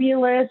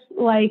nebulous,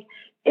 like,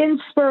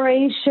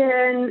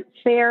 inspiration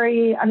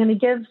fairy. I'm going to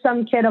give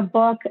some kid a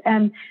book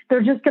and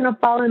they're just going to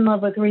fall in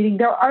love with reading.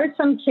 There are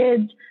some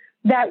kids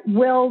that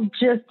will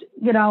just,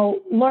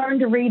 learn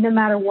to read no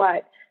matter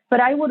what. But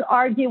I would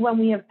argue when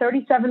we have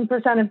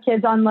 37% of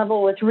kids on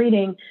level with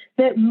reading,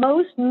 that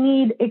most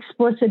need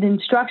explicit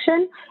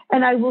instruction.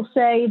 And I will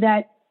say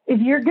that if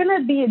you're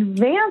going to be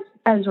advanced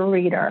as a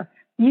reader,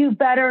 you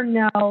better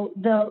know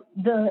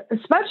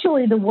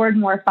especially the word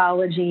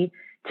morphology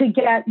to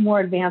get more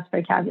advanced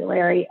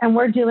vocabulary. And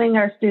we're doing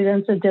our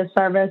students a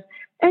disservice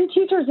and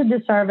teachers a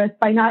disservice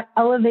by not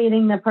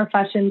elevating the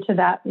profession to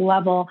that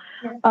level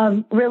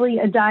of really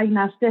a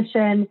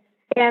diagnostician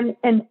and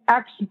an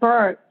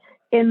expert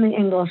in the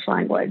English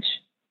language.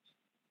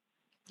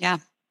 Yeah.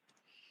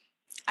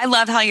 I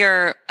love how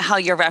you're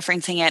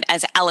referencing it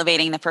as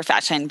elevating the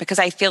profession, because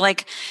I feel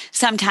like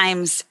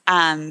sometimes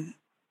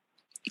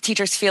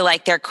teachers feel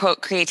like their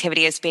quote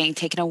creativity is being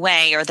taken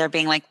away, or they're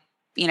being like,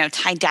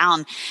 tied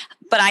down.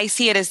 But I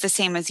see it as the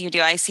same as you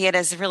do. I see it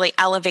as really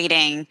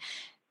elevating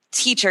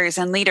teachers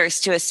and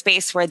leaders to a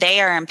space where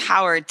they are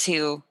empowered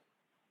to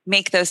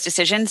make those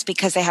decisions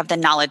because they have the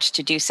knowledge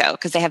to do so,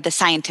 because they have the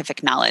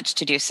scientific knowledge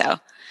to do so.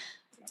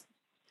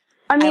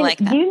 I mean, like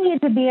that. You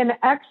need to be an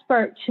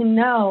expert to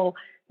know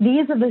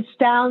these are the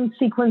sound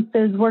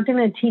sequences we're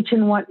going to teach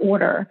in what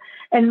order.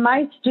 And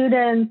my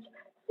students,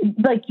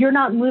 like, you're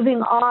not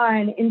moving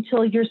on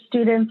until your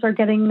students are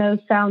getting those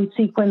sound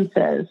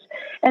sequences.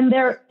 And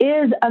there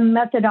is a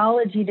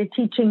methodology to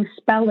teaching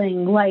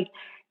spelling, like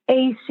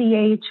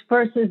ACH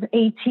versus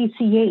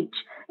ATCH,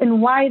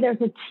 and why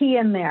there's a T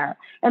in there.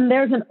 And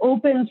there's an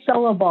open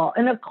syllable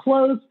and a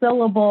closed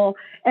syllable.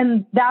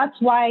 And that's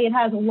why it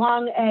has a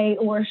long A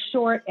or a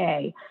short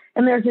A.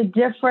 And there's a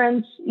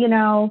difference, do you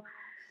know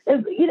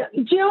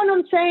what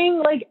I'm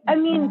saying? Like, I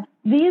mean,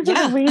 these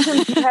are the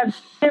reasons you have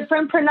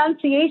different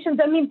pronunciations.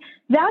 I mean,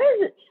 that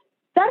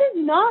is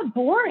not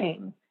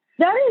boring.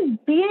 That is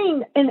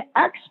being an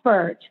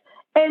expert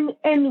and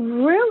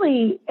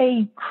really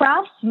a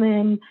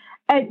craftsman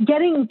at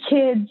getting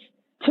kids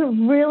to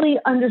really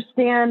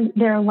understand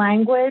their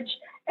language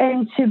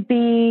and to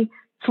be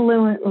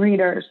fluent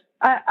readers.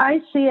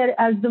 I see it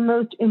as the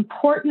most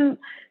important,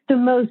 the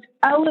most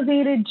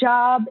elevated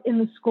job in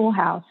the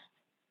schoolhouse.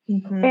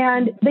 Mm-hmm.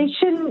 And they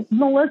shouldn't,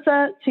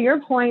 Melissa, to your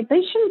point,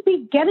 they shouldn't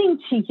be getting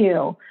to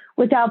you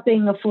without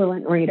being a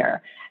fluent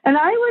reader. And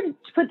I would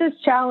put this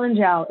challenge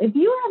out. If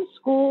you have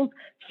schools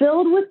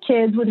filled with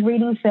kids with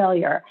reading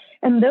failure,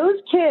 and those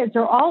kids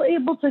are all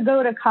able to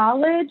go to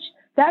college,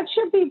 that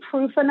should be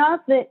proof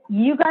enough that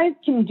you guys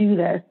can do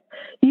this.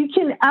 You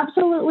can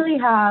absolutely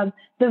have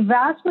the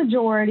vast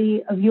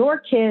majority of your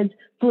kids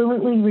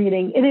fluently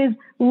reading. It is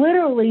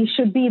literally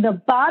should be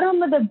the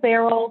bottom of the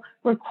barrel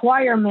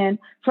requirement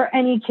for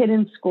any kid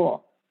in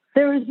school.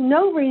 There is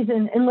no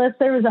reason, unless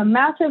there is a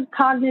massive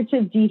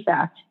cognitive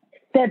defect,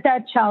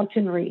 that child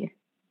can read.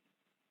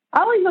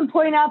 I'll even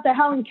point out that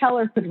Helen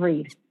Keller could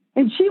read,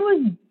 and she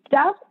was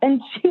deaf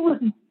and she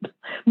was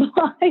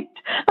blind.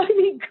 I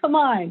mean, come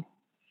on.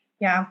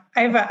 Yeah,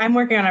 I'm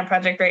working on a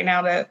project right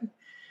now to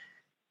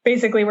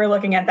basically we're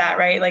looking at that,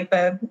 right? Like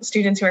the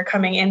students who are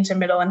coming into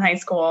middle and high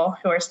school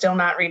who are still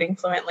not reading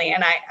fluently.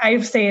 And I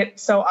say it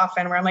so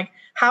often where I'm like,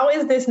 how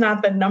is this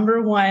not the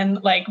number one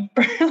like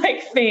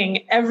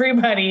thing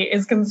everybody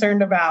is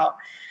concerned about?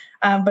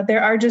 But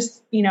there are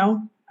just,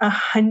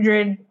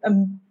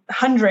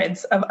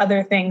 hundreds of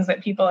other things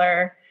that people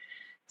are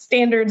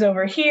standards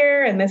over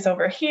here and this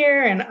over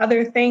here and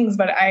other things.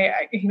 But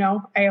I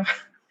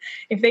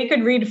if they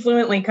could read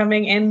fluently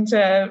coming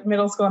into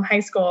middle school and high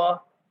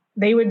school,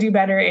 they would do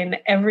better in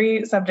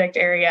every subject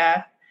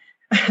area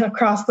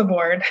across the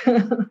board.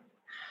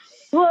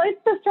 Well,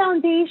 it's the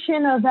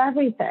foundation of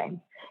everything.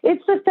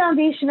 It's the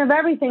foundation of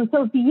everything.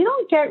 So if you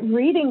don't get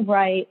reading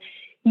right,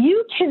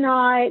 you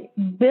cannot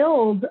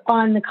build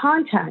on the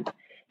content.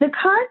 The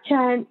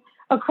content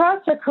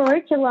across the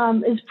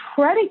curriculum is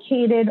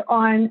predicated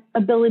on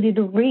ability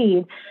to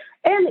read.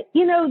 And,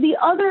 the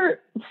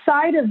other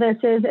side of this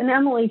is, and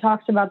Emily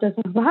talks about this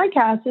in the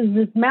podcast, is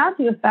this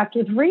Matthew effect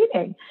with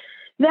reading.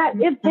 That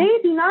if they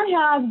do not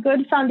have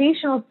good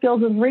foundational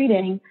skills of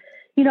reading,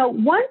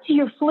 once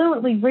you're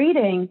fluently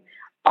reading,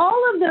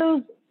 all of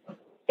those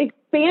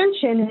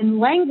expansion in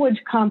language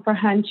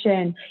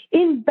comprehension,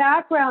 in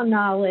background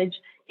knowledge,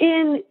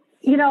 in,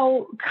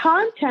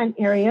 content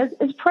areas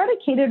is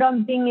predicated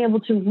on being able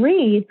to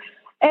read.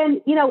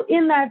 And,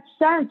 in that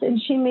sense, and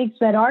she makes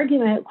that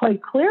argument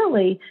quite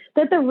clearly,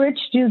 that the rich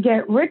do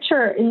get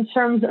richer in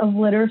terms of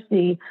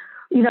literacy.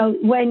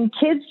 When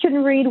kids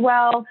can read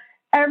well,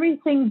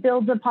 everything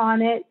builds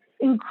upon it,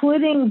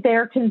 including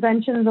their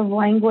conventions of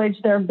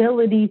language, their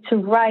ability to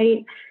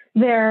write,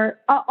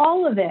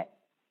 all of it.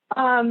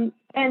 And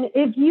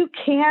if you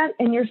can't,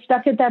 and you're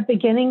stuck at that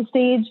beginning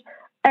stage,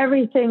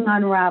 everything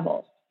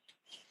unravels.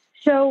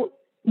 So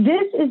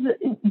this is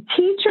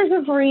teachers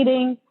of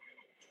reading.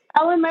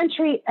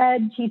 Elementary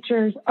ed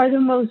teachers are the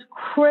most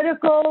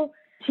critical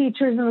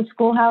teachers in the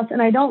schoolhouse.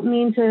 And I don't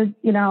mean to,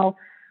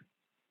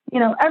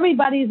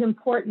 everybody's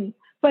important.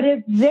 But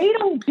if they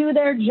don't do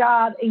their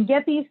job and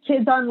get these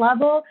kids on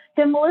level,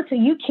 then Melissa,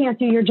 you can't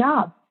do your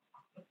job.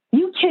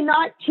 You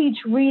cannot teach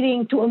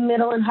reading to a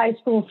middle and high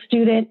school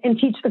student and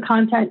teach the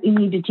content you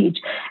need to teach.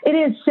 It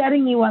is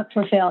setting you up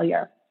for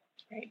failure.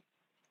 Right.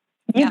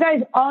 You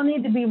guys all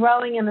need to be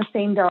rowing in the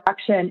same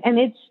direction. And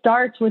it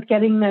starts with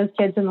getting those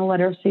kids in the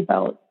literacy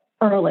boat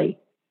early.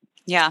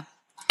 Yeah.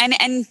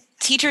 And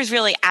teachers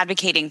really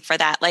advocating for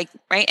that,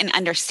 right. And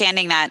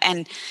understanding that.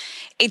 And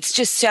it's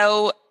just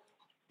so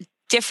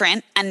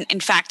different. And in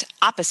fact,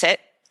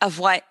 opposite of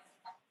what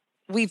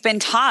we've been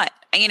taught,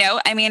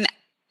 and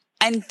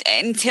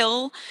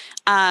until,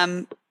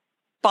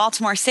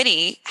 Baltimore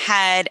City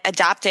had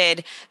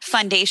adopted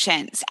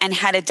foundations and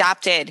had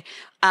adopted,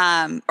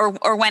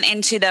 or went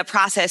into the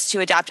process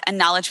to adopt a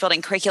knowledge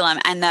building curriculum,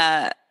 and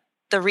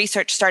the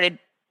research started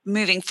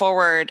moving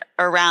forward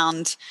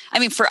around,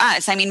 for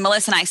us,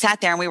 Melissa and I sat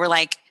there and we were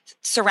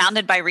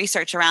surrounded by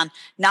research around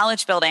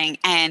knowledge building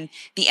and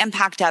the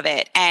impact of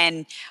it.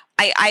 And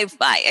I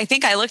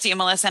think I looked at you,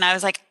 Melissa, and I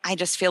was like, I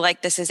just feel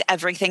like this is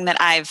everything that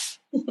I've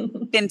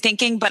been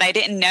thinking, but I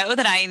didn't know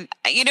that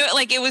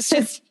it was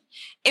just,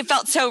 it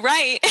felt so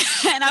right.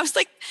 And I was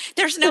like,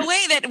 there's no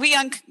way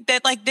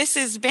that this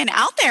has been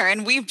out there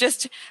and we've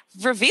just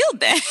revealed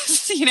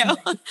this,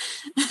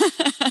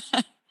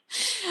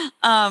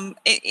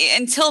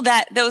 until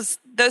those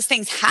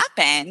things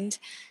happened,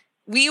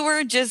 we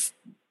were just,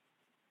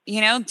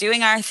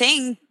 doing our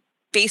thing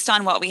based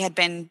on what we had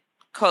been,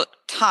 quote,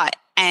 taught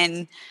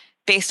and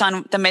based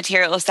on the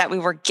materials that we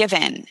were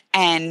given.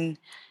 And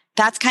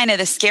that's kind of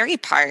the scary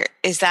part,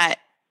 is that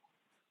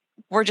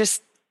we're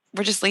just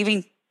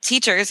leaving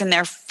teachers in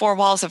their four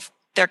walls of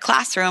their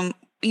classroom,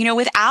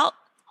 without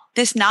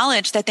this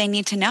knowledge that they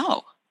need to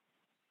know.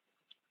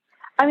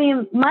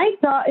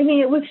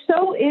 It was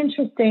so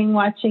interesting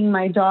watching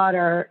my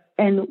daughter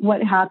and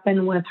what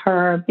happened with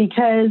her,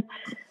 because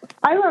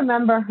I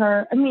remember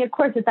her. Of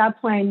course, at that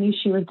point, I knew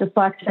she was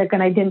dyslexic,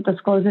 and I didn't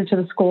disclose it to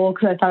the school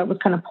because I thought it was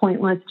kind of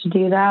pointless to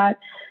do that.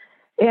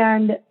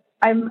 And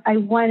I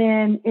went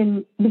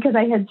in because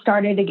I had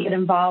started to get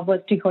involved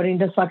with decoding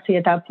dyslexia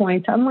at that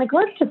point. So I'm like,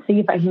 let's just see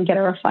if I can get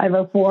her a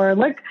 504.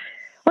 Let's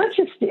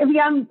just,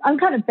 I'm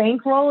kind of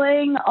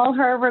bankrolling all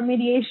her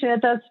remediation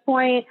at this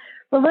point,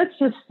 but let's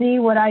just see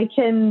what I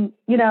can,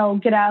 get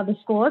out of the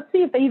school. Let's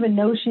see if they even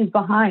know she's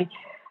behind.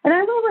 And I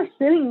remember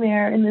sitting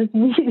there in this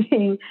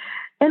meeting,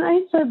 and I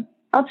said,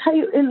 I'll tell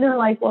you, and they're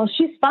like, well,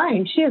 she's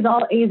fine. She has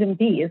all A's and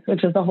B's,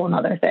 which is a whole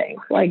nother thing.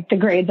 The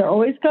grades are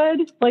always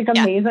good,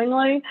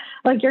 amazingly.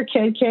 Your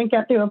kid can't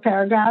get through a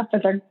paragraph,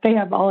 but they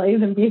have all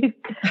A's and B's.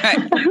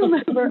 Right. I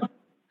remember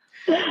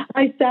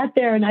I sat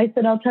there and I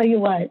said, I'll tell you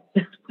what,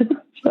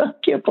 I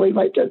can't believe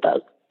I did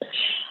this.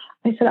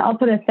 I said, I'll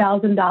put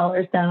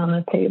 $1,000 down on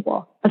the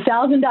table,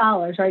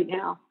 $1,000 right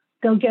now.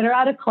 Go get her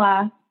out of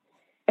class,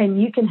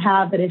 and you can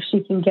have it if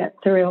she can get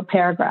through a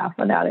paragraph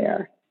without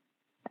error.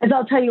 And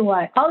I'll tell you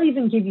what, I'll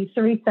even give you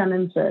 3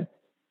 sentences.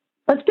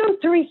 Let's go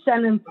 3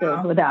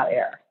 sentences without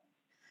error.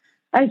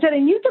 I said,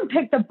 and you can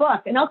pick the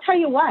book. And I'll tell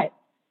you what,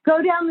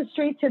 go down the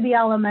street to the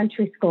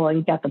elementary school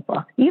and get the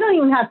book. You don't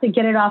even have to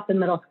get it off the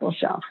middle school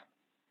shelf.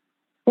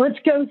 Let's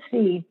go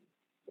see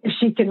if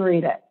she can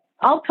read it.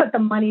 I'll put the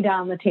money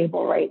down on the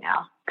table right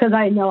now because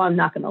I know I'm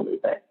not going to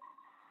lose it.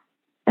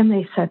 And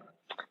they said,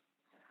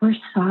 we're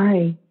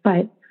sorry,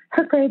 but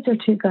her grades are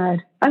too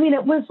good.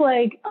 It was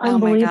unbelievable. Oh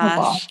my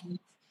gosh.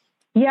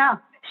 Yeah.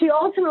 She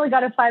ultimately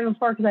got a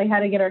 504 because I had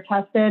to get her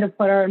tested to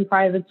put her in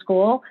private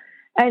school.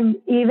 And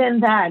even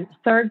then,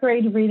 3rd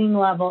grade reading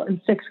level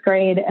in 6th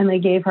grade, and they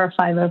gave her a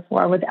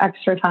 504 with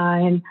extra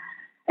time.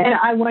 And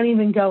I won't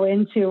even go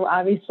into,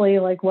 obviously,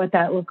 what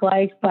that looked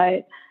like.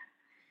 But,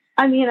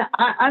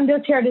 I'm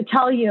just here to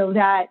tell you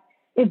that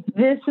if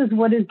this is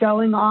what is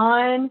going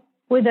on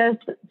with a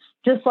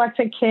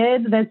dyslexic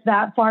kid that's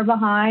that far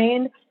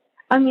behind,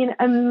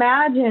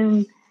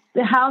 imagine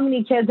how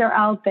many kids are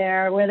out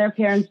there where their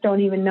parents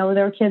don't even know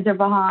their kids are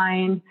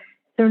behind.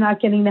 They're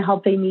not getting the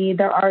help they need.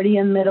 They're already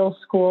in middle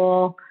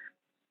school.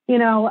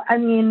 I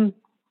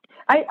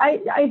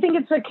think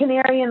it's a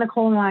canary in the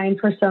coal mine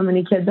for so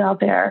many kids out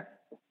there.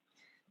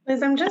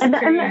 Liz, I'm just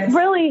curious. And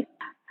really,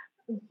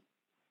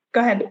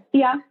 go ahead.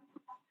 Yeah.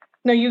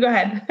 No, you go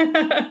ahead.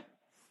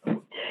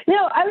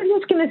 No, I was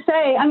just going to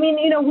say,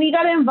 we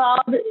got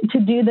involved to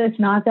do this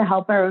not to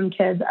help our own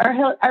kids.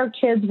 Our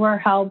kids were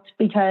helped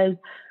because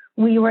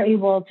we were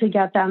able to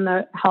get them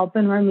the help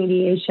and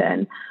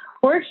remediation.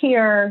 We're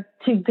here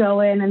to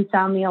go in and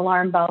sound the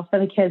alarm bell for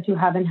the kids who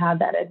haven't had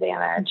that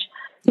advantage,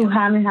 who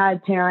haven't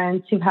had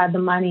parents who've had the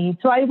money.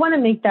 So I want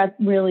to make that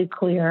really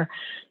clear.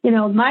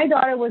 My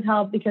daughter was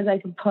helped because I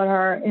could put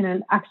her in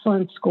an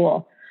excellent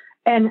school.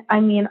 And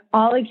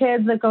all the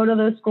kids that go to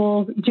those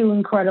schools do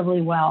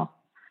incredibly well.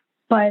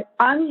 But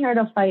I'm here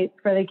to fight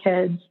for the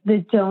kids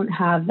that don't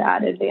have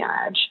that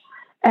advantage.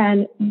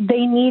 And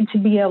they need to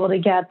be able to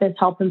get this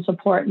help and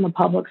support in the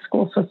public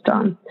school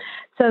system.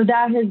 So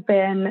that has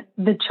been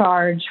the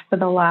charge for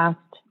the last,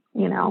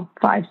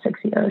 5-6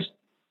 years.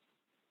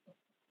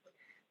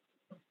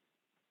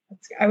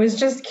 I was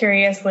just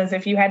curious, Liz,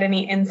 if you had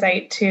any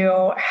insight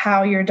to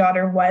how your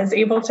daughter was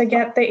able to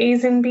get the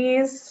A's and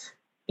B's,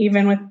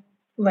 even with,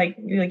 like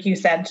you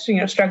said,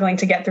 struggling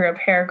to get through a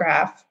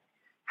paragraph.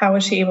 How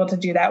was she able to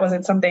do that? Was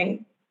it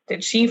something,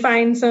 did she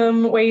find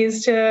some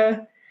ways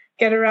to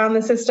get around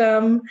the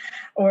system,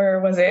 or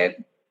was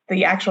it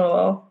the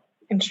actual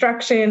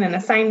instruction and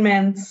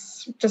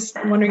assignments? Just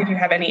wondering if you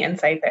have any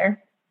insight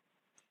there.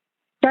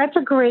 That's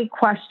a great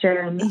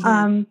question.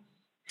 Mm-hmm.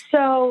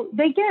 So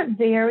they get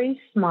very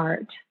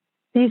smart.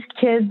 These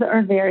kids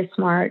are very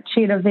smart.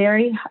 She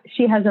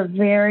has a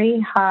very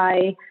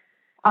high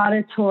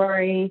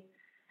auditory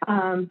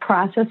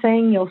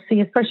processing. You'll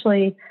see,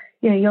 especially,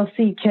 you'll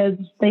see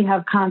kids, they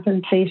have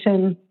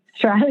compensation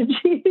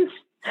strategies.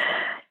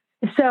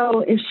 So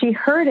if she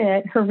heard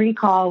it, her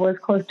recall was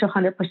close to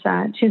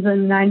 100%. She's a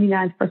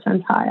 99th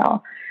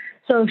percentile.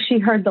 So if she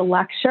heard the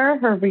lecture,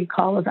 her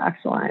recall was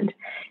excellent.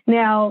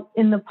 Now,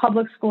 in the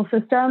public school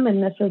system,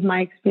 and this is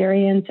my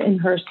experience in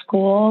her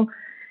school,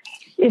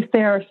 if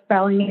there are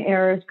spelling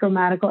errors,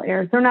 grammatical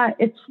errors,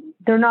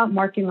 they're not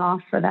marking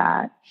off for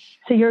that.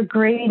 So your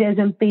grade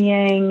isn't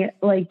being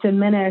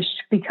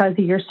diminished because of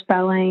your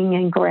spelling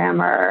and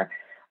grammar.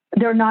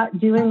 They're not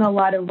doing a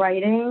lot of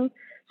writing.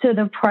 So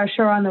the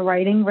pressure on the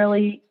writing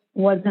really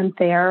wasn't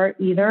there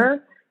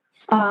either,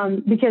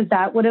 because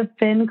that would have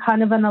been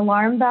kind of an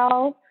alarm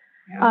bell.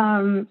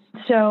 Yeah.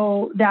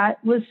 So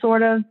that was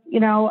sort of,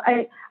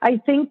 I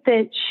think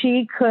that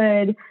she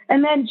could,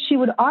 and then she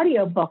would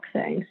audiobook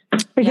things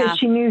because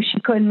she knew she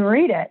couldn't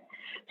read it.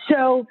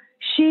 So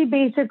she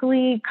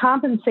basically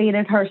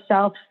compensated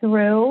herself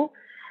through,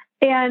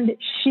 and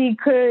she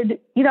could,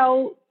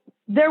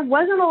 there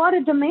wasn't a lot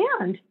of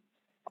demand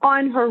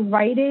on her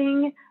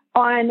writing,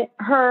 on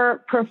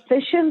her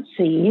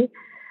proficiency,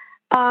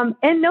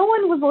 and no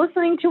one was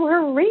listening to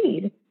her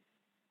read.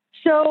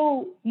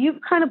 So you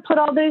kind of put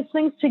all those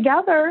things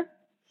together,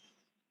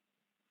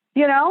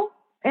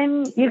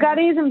 and you got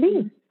A's and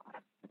B's.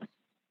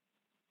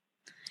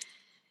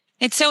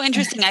 It's so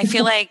interesting. I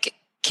feel like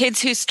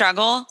kids who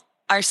struggle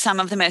are some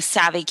of the most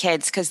savvy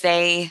kids because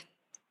they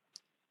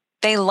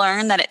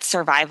learn that it's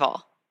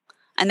survival,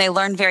 and they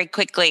learn very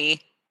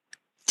quickly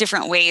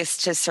different ways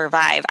to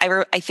survive.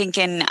 I think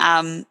in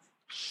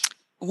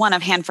one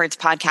of Hanford's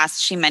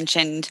podcasts, she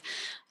mentioned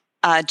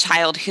a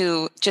child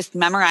who just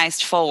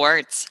memorized full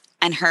words,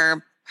 and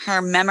her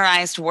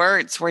memorized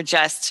words were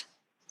just,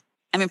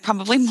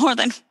 probably more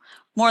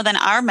than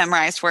our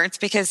memorized words,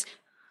 because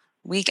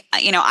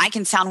I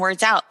can sound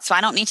words out, so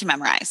I don't need to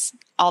memorize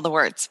all the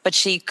words, but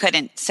she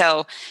couldn't.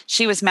 So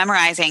she was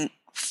memorizing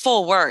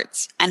full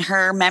words, and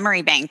her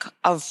memory bank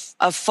of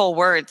full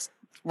words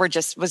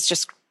was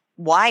just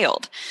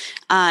wild.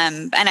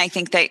 And I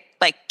think that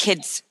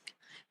kids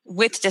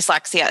with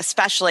dyslexia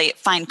especially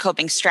find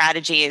coping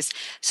strategies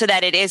so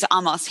that it is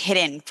almost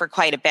hidden for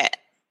quite a bit.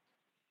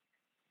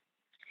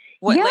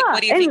 What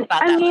do you think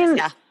about that, Liz?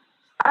 Yeah.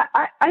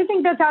 I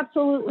think that's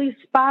absolutely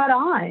spot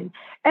on.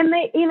 And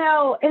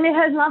and it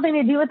has nothing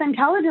to do with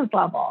intelligence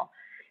level.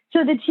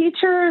 So the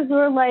teachers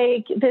were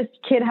like, this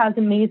kid has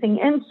amazing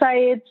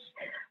insights.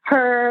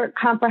 Her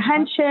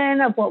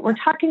comprehension of what we're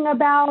talking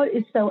about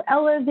is so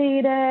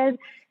elevated.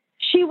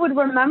 She would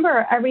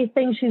remember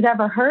everything she's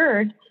ever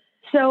heard.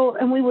 So,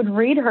 and we would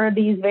read her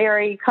these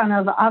very kind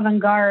of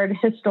avant-garde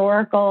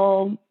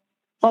historical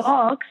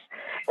books.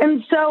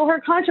 And so her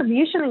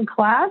contribution in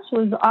class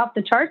was off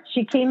the charts.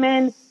 She came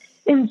in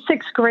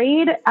sixth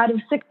grade out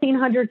of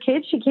 1,600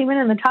 kids. She came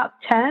in the top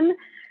 10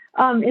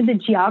 in the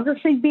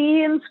geography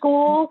bee in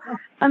school.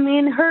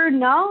 Her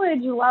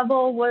knowledge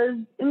level was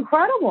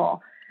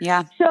incredible.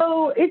 Yeah.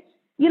 So it's,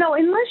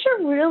 unless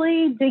you're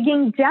really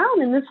digging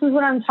down, and this is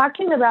what I'm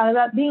talking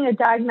about being a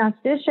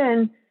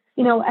diagnostician,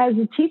 as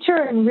a teacher,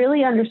 and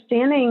really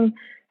understanding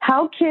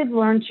how kids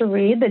learn to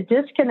read, the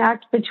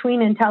disconnect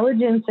between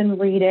intelligence and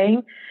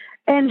reading,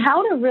 and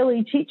how to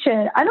really teach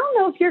it. I don't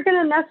know if you're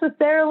going to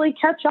necessarily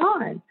catch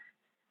on.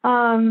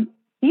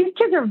 These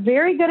kids are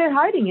very good at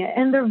hiding it,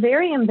 and they're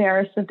very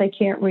embarrassed that they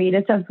can't read.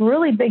 It's a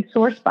really big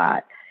sore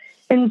spot.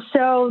 And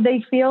so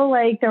they feel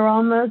like they're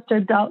almost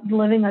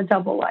living a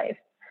double life.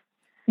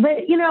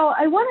 But,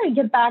 I want to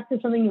get back to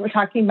something you were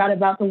talking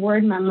about the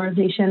word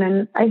memorization.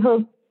 And I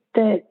hope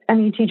that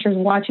any teachers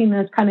watching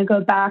this kind of go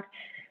back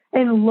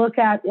and look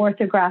at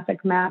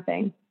orthographic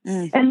mapping.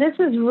 And this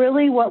is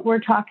really what we're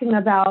talking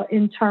about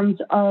in terms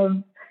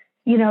of,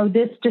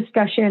 this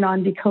discussion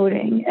on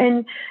decoding.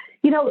 And,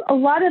 a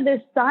lot of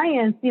this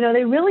science,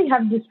 they really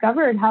have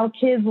discovered how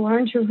kids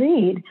learn to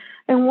read.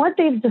 And what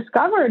they've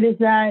discovered is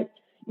that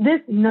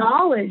this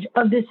knowledge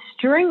of this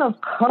string of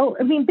code,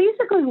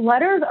 basically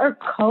letters are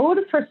code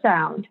for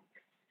sound.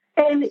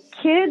 And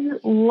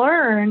kids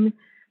learn,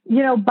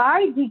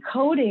 by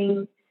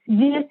decoding,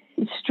 this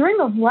string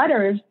of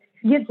letters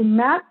gets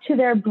mapped to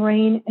their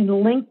brain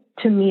and linked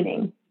to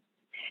meaning.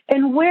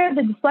 And where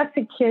the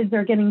dyslexic kids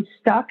are getting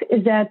stuck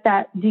is at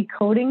that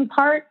decoding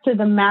part, so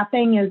the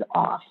mapping is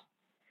off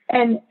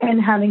and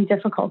having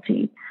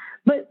difficulty.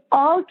 But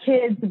all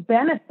kids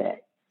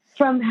benefit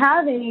from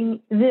having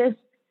this,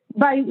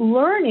 by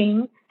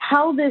learning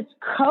how this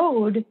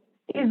code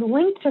is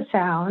linked to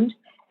sound,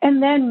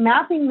 and then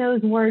mapping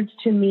those words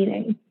to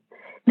meaning.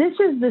 This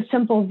is the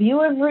simple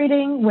view of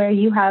reading where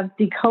you have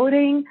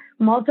decoding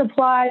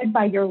multiplied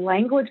by your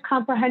language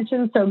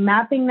comprehension. So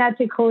mapping that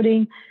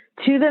decoding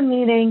to the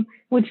meaning,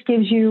 which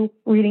gives you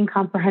reading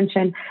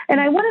comprehension. And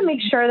I want to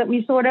make sure that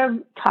we sort of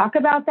talk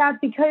about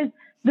that, because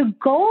the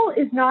goal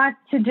is not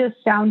to just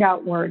sound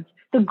out words.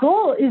 The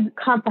goal is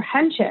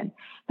comprehension.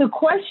 The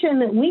question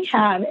that we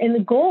have and the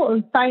goal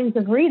of science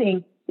of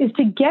reading is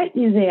to get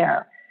you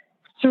there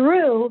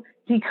through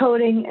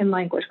decoding and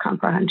language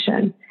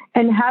comprehension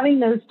and having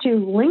those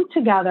two linked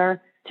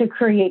together to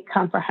create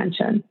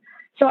comprehension.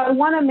 So I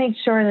want to make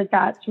sure that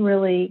that's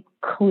really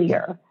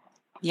clear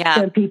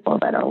to people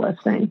that are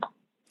listening.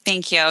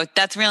 Thank you.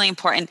 That's really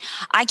important.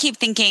 I keep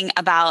thinking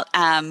about,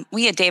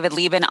 we had David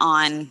Lieben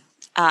on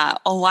a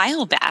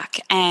while back,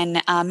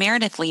 and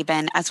Meredith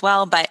Lieben as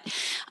well. But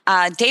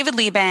David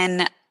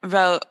Lieben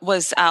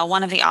was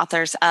one of the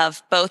authors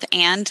of Both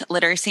and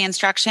Literacy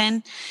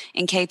Instruction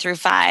in K through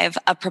 5,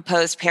 a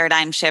proposed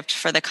paradigm shift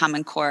for the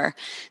Common Core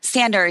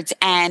standards.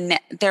 And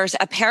there's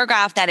a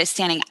paragraph that is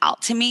standing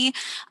out to me.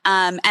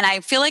 And I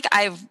feel like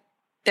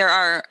there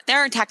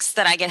are texts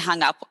that I get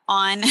hung up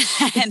on,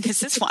 and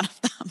this is one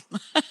of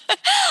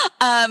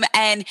them.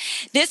 And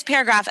this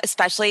paragraph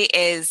especially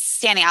is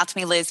standing out to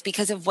me, Liz,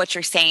 because of what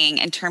you're saying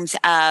in terms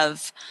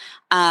of,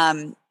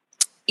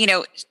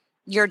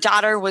 your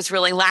daughter was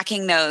really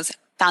lacking those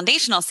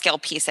foundational skill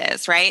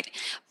pieces, right?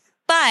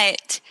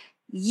 But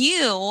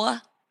you,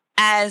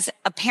 as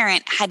a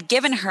parent, had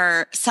given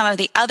her some of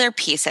the other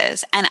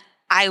pieces. And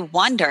I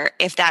wonder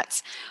if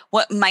that's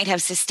what might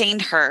have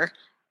sustained her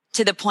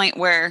to the point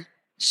where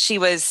she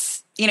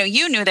was,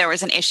 you knew there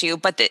was an issue,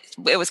 but that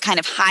it was kind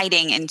of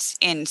hiding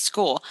in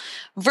school,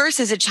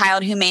 versus a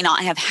child who may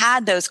not have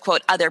had those,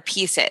 quote, other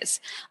pieces.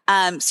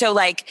 So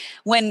like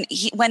when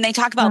they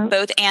talk about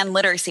both and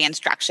literacy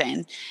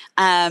instruction,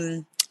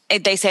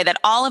 they say that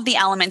all of the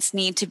elements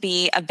need to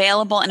be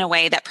available in a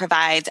way that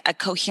provides a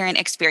coherent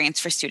experience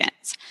for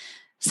students.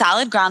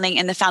 Solid grounding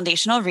in the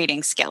foundational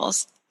reading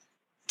skills,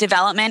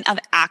 development of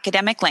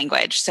academic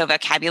language, so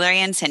vocabulary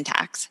and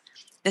syntax,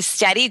 the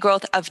steady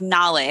growth of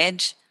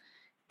knowledge,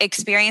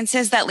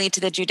 experiences that lead to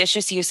the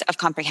judicious use of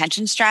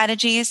comprehension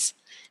strategies,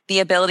 the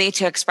ability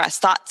to express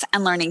thoughts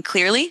and learning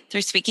clearly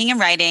through speaking and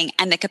writing,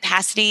 and the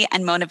capacity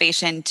and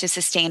motivation to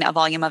sustain a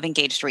volume of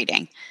engaged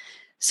reading.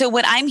 So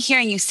what I'm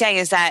hearing you say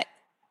is that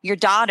your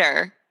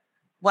daughter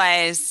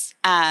was,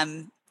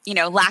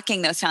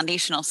 lacking those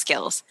foundational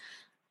skills,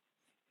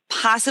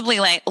 possibly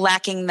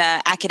lacking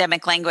the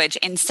academic language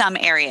in some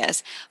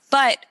areas,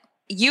 but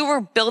you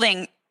were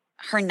building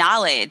her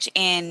knowledge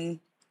in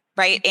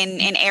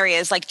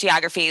areas like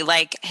geography,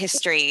 like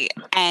history,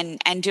 and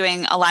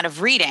doing a lot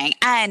of reading.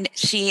 And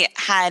she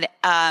had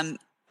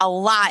a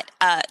lot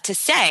to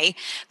say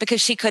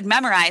because she could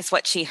memorize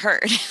what she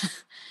heard.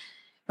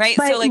 Right?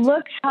 But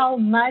look how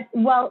much,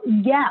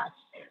 yes.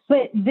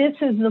 But this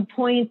is the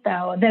point,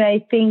 though, that I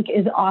think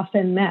is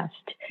often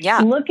missed. Yeah.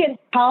 Look at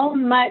how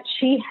much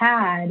she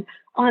had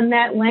on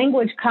that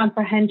language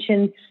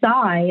comprehension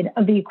side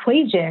of the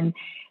equation.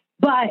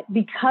 But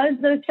because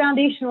those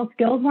foundational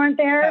skills weren't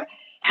there,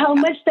 how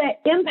much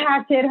that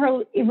impacted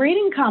her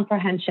reading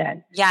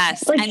comprehension.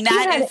 Yes. And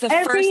that is the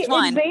first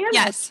one.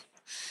 Advantage.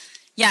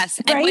 Yes.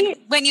 And right?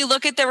 when you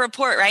look at the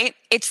report, right,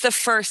 it's the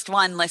first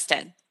one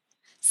listed.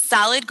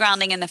 Solid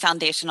grounding in the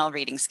foundational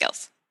reading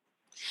skills.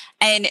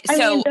 And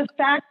the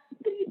fact,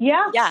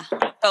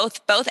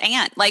 both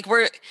and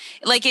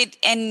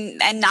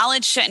and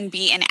knowledge shouldn't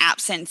be an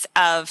absence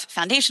of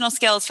foundational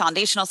skills.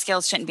 Foundational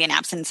skills shouldn't be an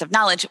absence of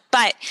knowledge,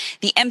 but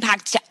the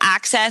impact to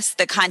access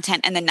the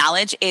content and the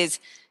knowledge is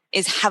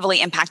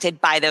heavily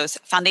impacted by those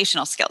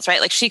foundational skills,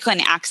 right? Like she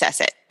couldn't access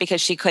it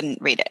because she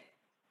couldn't read it.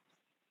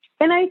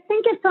 And I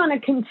think it's on I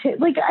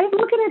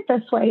look at it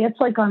this way. It's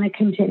like on a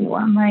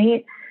continuum,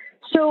 right?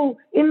 So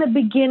in the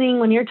beginning,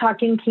 when you're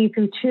talking K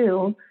through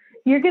 2,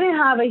 you're going to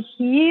have a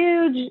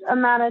huge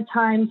amount of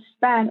time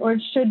spent, or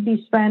it should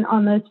be spent,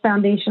 on those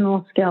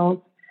foundational skills.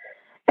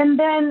 And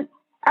then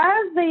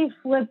as they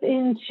flip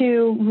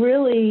into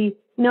really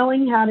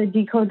knowing how to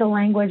decode the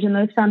language and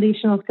those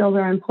foundational skills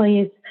are in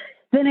place,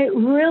 then it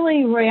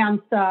really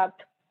ramps up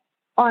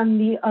on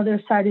the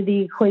other side of the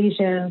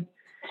equation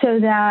so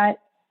that,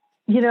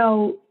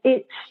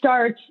 it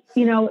starts,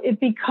 it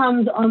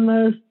becomes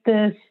almost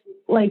this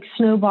like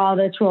snowball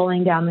that's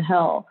rolling down the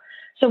hill.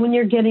 So when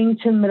you're getting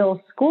to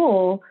middle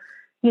school,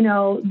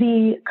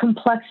 the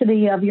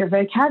complexity of your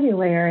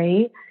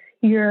vocabulary,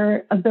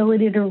 your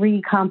ability to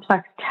read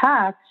complex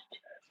text,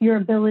 your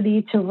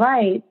ability to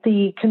write,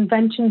 the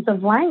conventions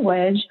of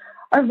language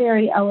are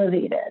very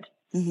elevated.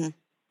 Mm-hmm.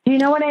 Do you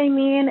know what I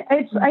mean?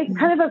 I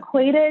kind of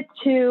equate it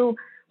to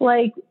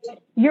like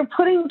you're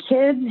putting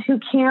kids who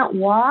can't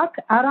walk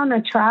out on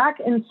a track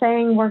and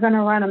saying, we're going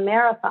to run a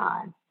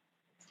marathon.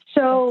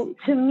 So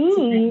to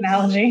me,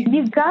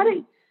 you've got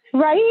to,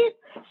 right?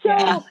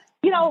 So,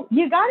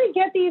 you got to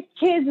get these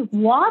kids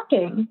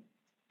walking,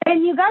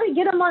 and you got to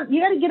get them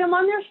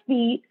on their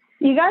feet.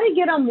 You got to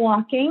get them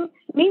walking.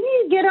 maybe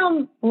you get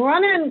them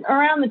running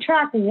around the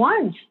track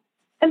once.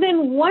 And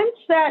then once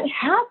that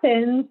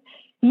happens,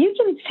 you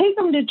can take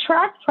them to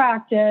track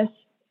practice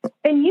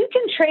and you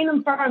can train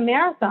them for a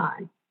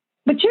marathon.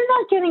 But you're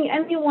not getting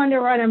anyone to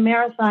run a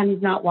marathon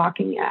who's not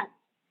walking yet.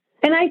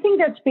 And I think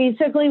that's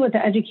basically what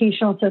the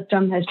educational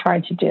system has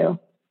tried to do.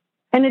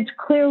 And it's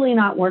clearly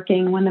not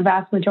working when the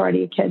vast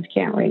majority of kids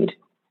can't read.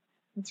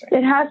 That's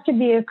right. It has to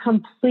be a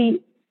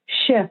complete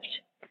shift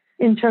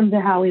in terms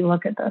of how we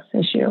look at this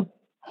issue.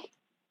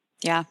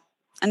 Yeah.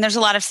 And there's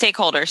a lot of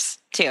stakeholders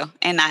too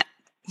in that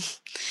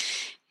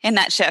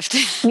shift.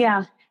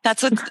 Yeah.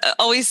 That's what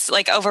always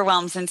like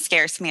overwhelms and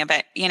scares me a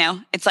bit. You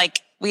know, it's like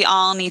we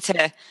all need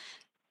to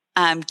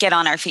get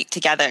on our feet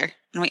together,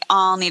 and we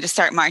all need to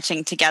start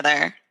marching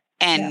together.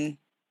 And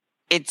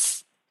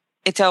it's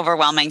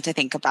overwhelming to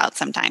think about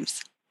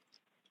sometimes.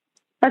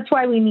 That's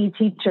why we need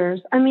teachers.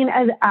 I mean,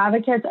 as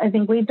advocates, I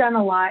think we've done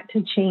a lot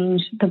to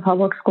change the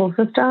public school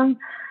system.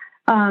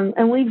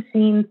 And we've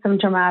seen some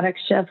dramatic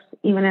shifts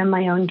even in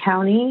my own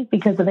county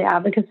because of the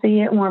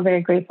advocacy, and we're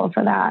very grateful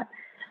for that.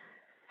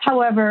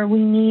 However, we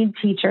need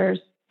teachers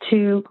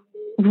to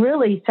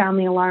really sound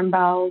the alarm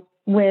bells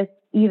with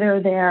either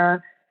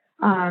their,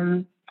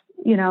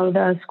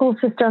 the school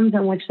systems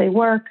in which they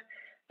work,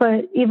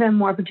 but even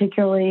more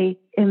particularly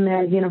in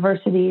their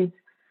universities,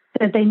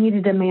 that they need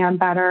to demand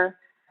better,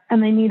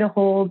 and they need to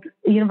hold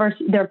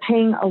university. They're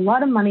paying a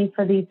lot of money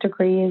for these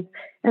degrees,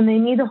 and they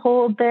need to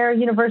hold their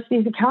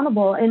universities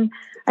accountable. And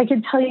I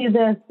can tell you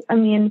this, I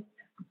mean,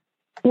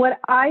 what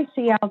I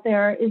see out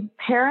there is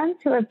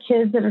parents who have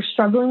kids that are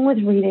struggling with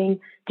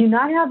reading do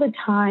not have the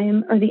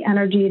time or the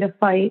energy to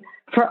fight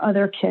for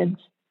other kids.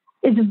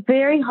 It's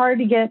very hard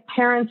to get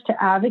parents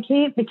to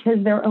advocate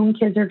because their own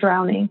kids are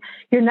drowning.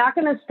 You're not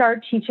going to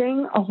start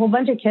teaching a whole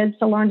bunch of kids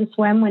to learn to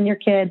swim when your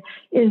kid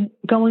is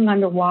going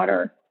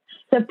underwater.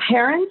 The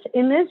parents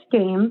in this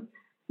game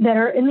that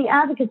are in the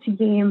advocacy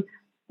game,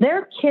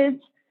 their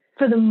kids,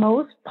 for the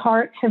most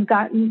part, have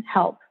gotten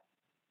help.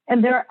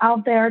 And they're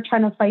out there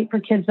trying to fight for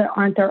kids that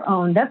aren't their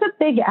own. That's a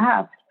big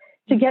ask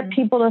to get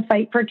people to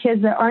fight for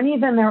kids that aren't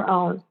even their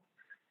own.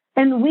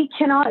 And we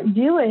cannot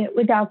do it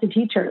without the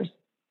teachers.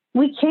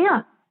 We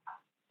can't.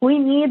 We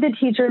need the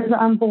teachers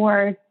on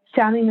board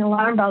sounding the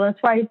alarm bell.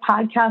 That's why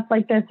podcasts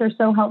like this are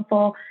so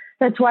helpful.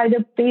 That's why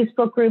the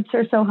Facebook groups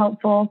are so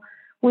helpful.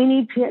 We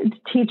need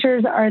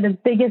teachers are the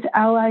biggest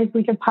allies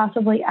we could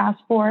possibly ask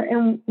for.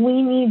 And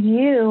we need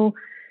you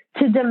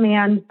to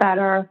demand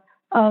better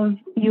of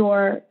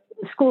your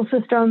school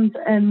systems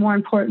and, more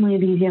importantly,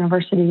 these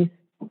universities.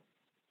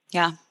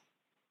 Yeah.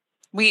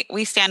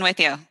 We stand with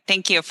you.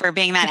 Thank you for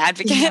being that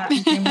advocate.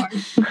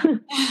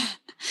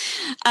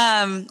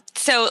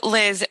 So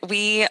Liz,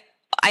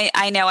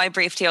 I know I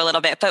briefed you a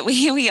little bit, but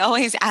we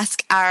always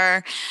ask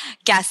our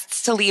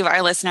guests to leave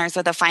our listeners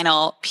with a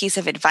final piece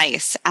of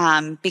advice,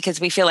 because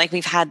we feel like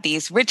we've had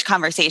these rich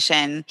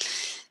conversations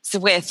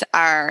with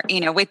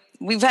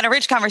we've had a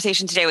rich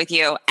conversation today with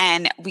you,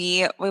 and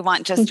we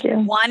want just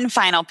one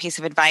final piece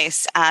of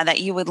advice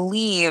that you would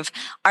leave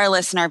our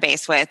listener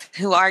base with,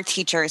 who are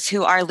teachers,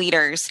 who are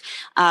leaders,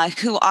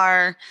 who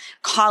are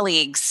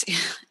colleagues.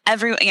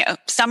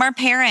 Some are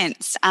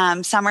parents,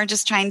 some are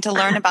just trying to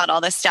learn about all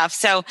this stuff.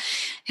 So,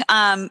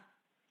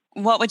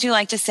 what would you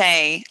like to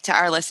say to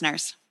our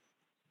listeners?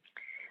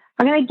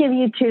 I'm going to give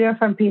you two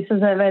different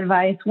pieces of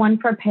advice, one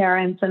for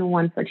parents and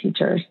one for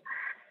teachers.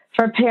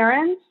 For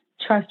parents,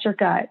 trust your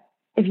gut.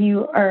 If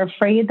you are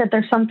afraid that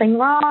there's something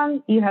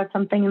wrong, you have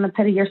something in the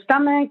pit of your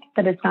stomach,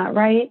 that it's not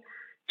right,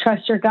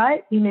 trust your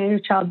gut. You know your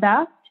child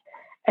best.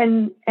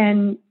 And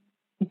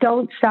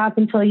don't stop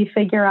until you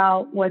figure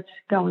out what's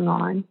going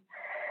on.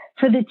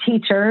 For the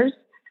teachers,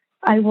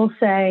 I will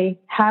say,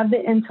 have the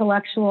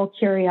intellectual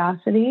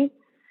curiosity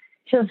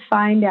to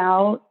find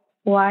out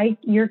why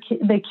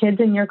the kids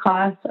in your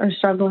class are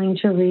struggling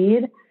to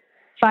read.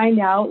 Find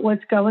out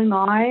what's going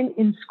on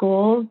in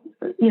schools,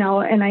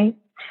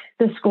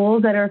 the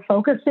schools that are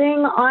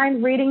focusing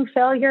on reading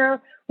failure,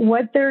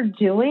 what they're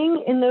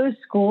doing in those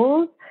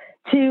schools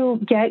to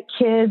get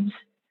kids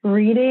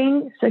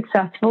reading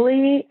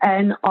successfully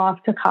and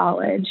off to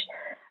college.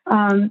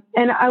 And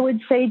I would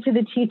say to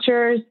the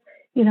teachers,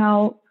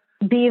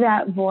 be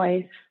that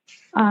voice.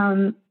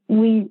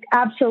 We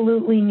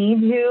absolutely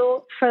need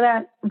you for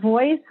that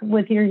voice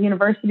with your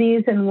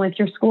universities and with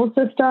your school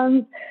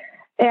systems.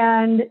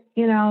 And,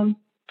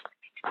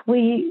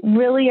 we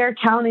really are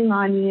counting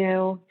on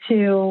you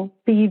to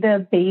be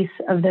the base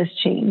of this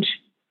change.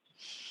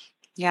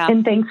 Yeah.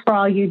 And thanks for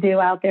all you do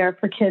out there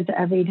for kids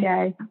every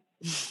day.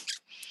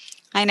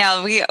 I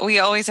know. We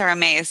always are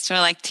amazed. We're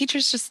like,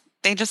 teachers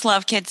they just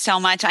love kids so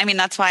much. I mean,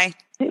 that's why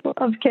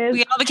love kids.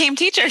 We all became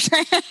teachers.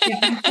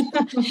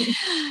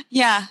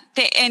 Yeah.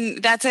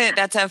 And that's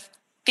a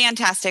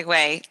fantastic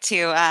way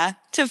to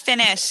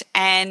finish.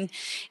 And,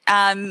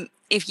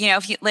 if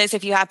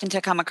you happen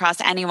to come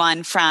across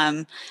anyone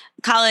from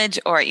college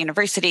or at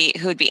university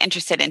who would be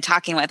interested in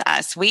talking with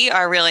us, we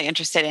are really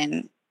interested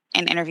in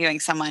interviewing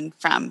someone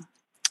from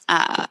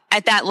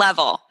at that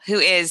level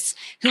who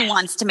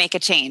wants to make a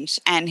change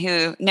and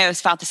who knows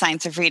about the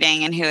science of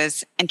reading and who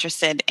is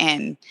interested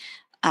in,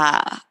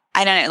 I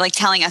don't know, like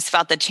telling us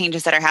about the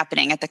changes that are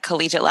happening at the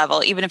collegiate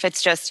level, even if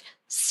it's just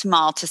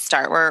small to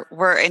start.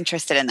 We're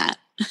interested in that.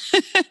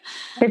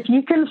 If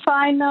you can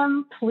find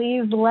them,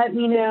 please let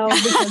me know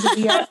because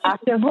we are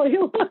actively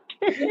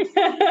looking.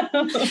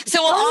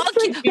 So we'll all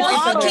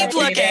keep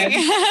looking.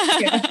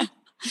 Yeah.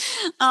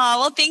 Oh,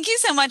 well, thank you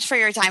so much for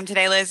your time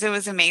today, Liz. It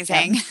was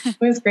amazing. Yeah.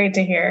 It was great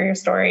to hear your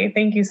story.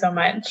 Thank you so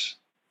much.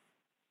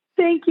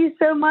 Thank you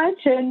so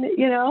much. And,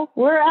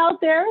 we're out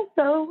there.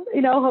 So,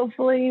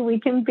 hopefully we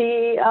can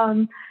be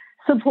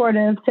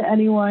supportive to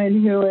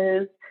anyone who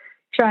is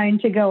trying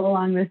to go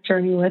along this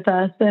journey with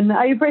us. And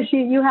I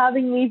appreciate you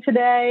having me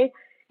today.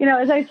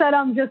 As I said,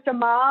 I'm just a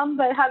mom,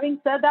 but having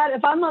said that,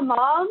 if I'm a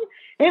mom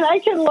and I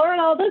can learn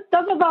all this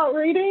stuff about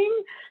reading,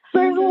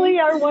 certainly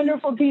our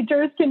wonderful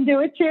teachers can do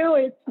it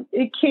too.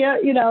 It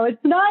can't,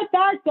 it's not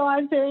that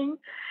daunting.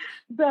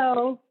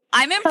 So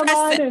I'm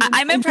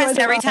impressed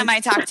every time I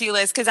talk to you,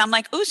 Liz, because I'm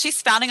like, oh, she's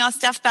spouting all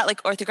stuff about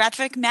like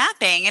orthographic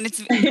mapping. And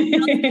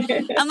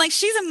I'm like,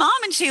 she's a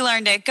mom and she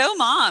learned it. Go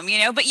mom,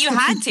 but you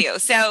had to.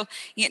 So,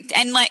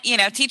 and like,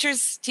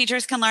 teachers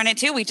can learn it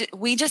too.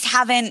 We just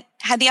haven't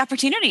had the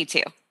opportunity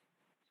to.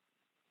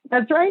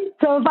 That's right.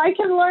 So if I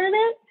can learn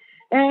it,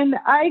 and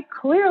I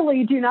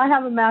clearly do not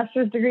have a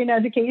master's degree in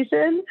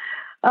education,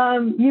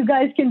 you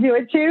guys can do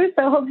it too.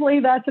 So hopefully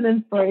that's an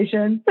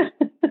inspiration.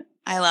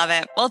 I love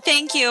it. Well,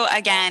 thank you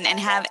again and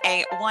have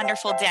a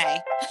wonderful day.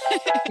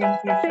 Thank you so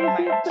much. Thank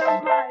you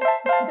so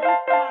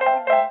much.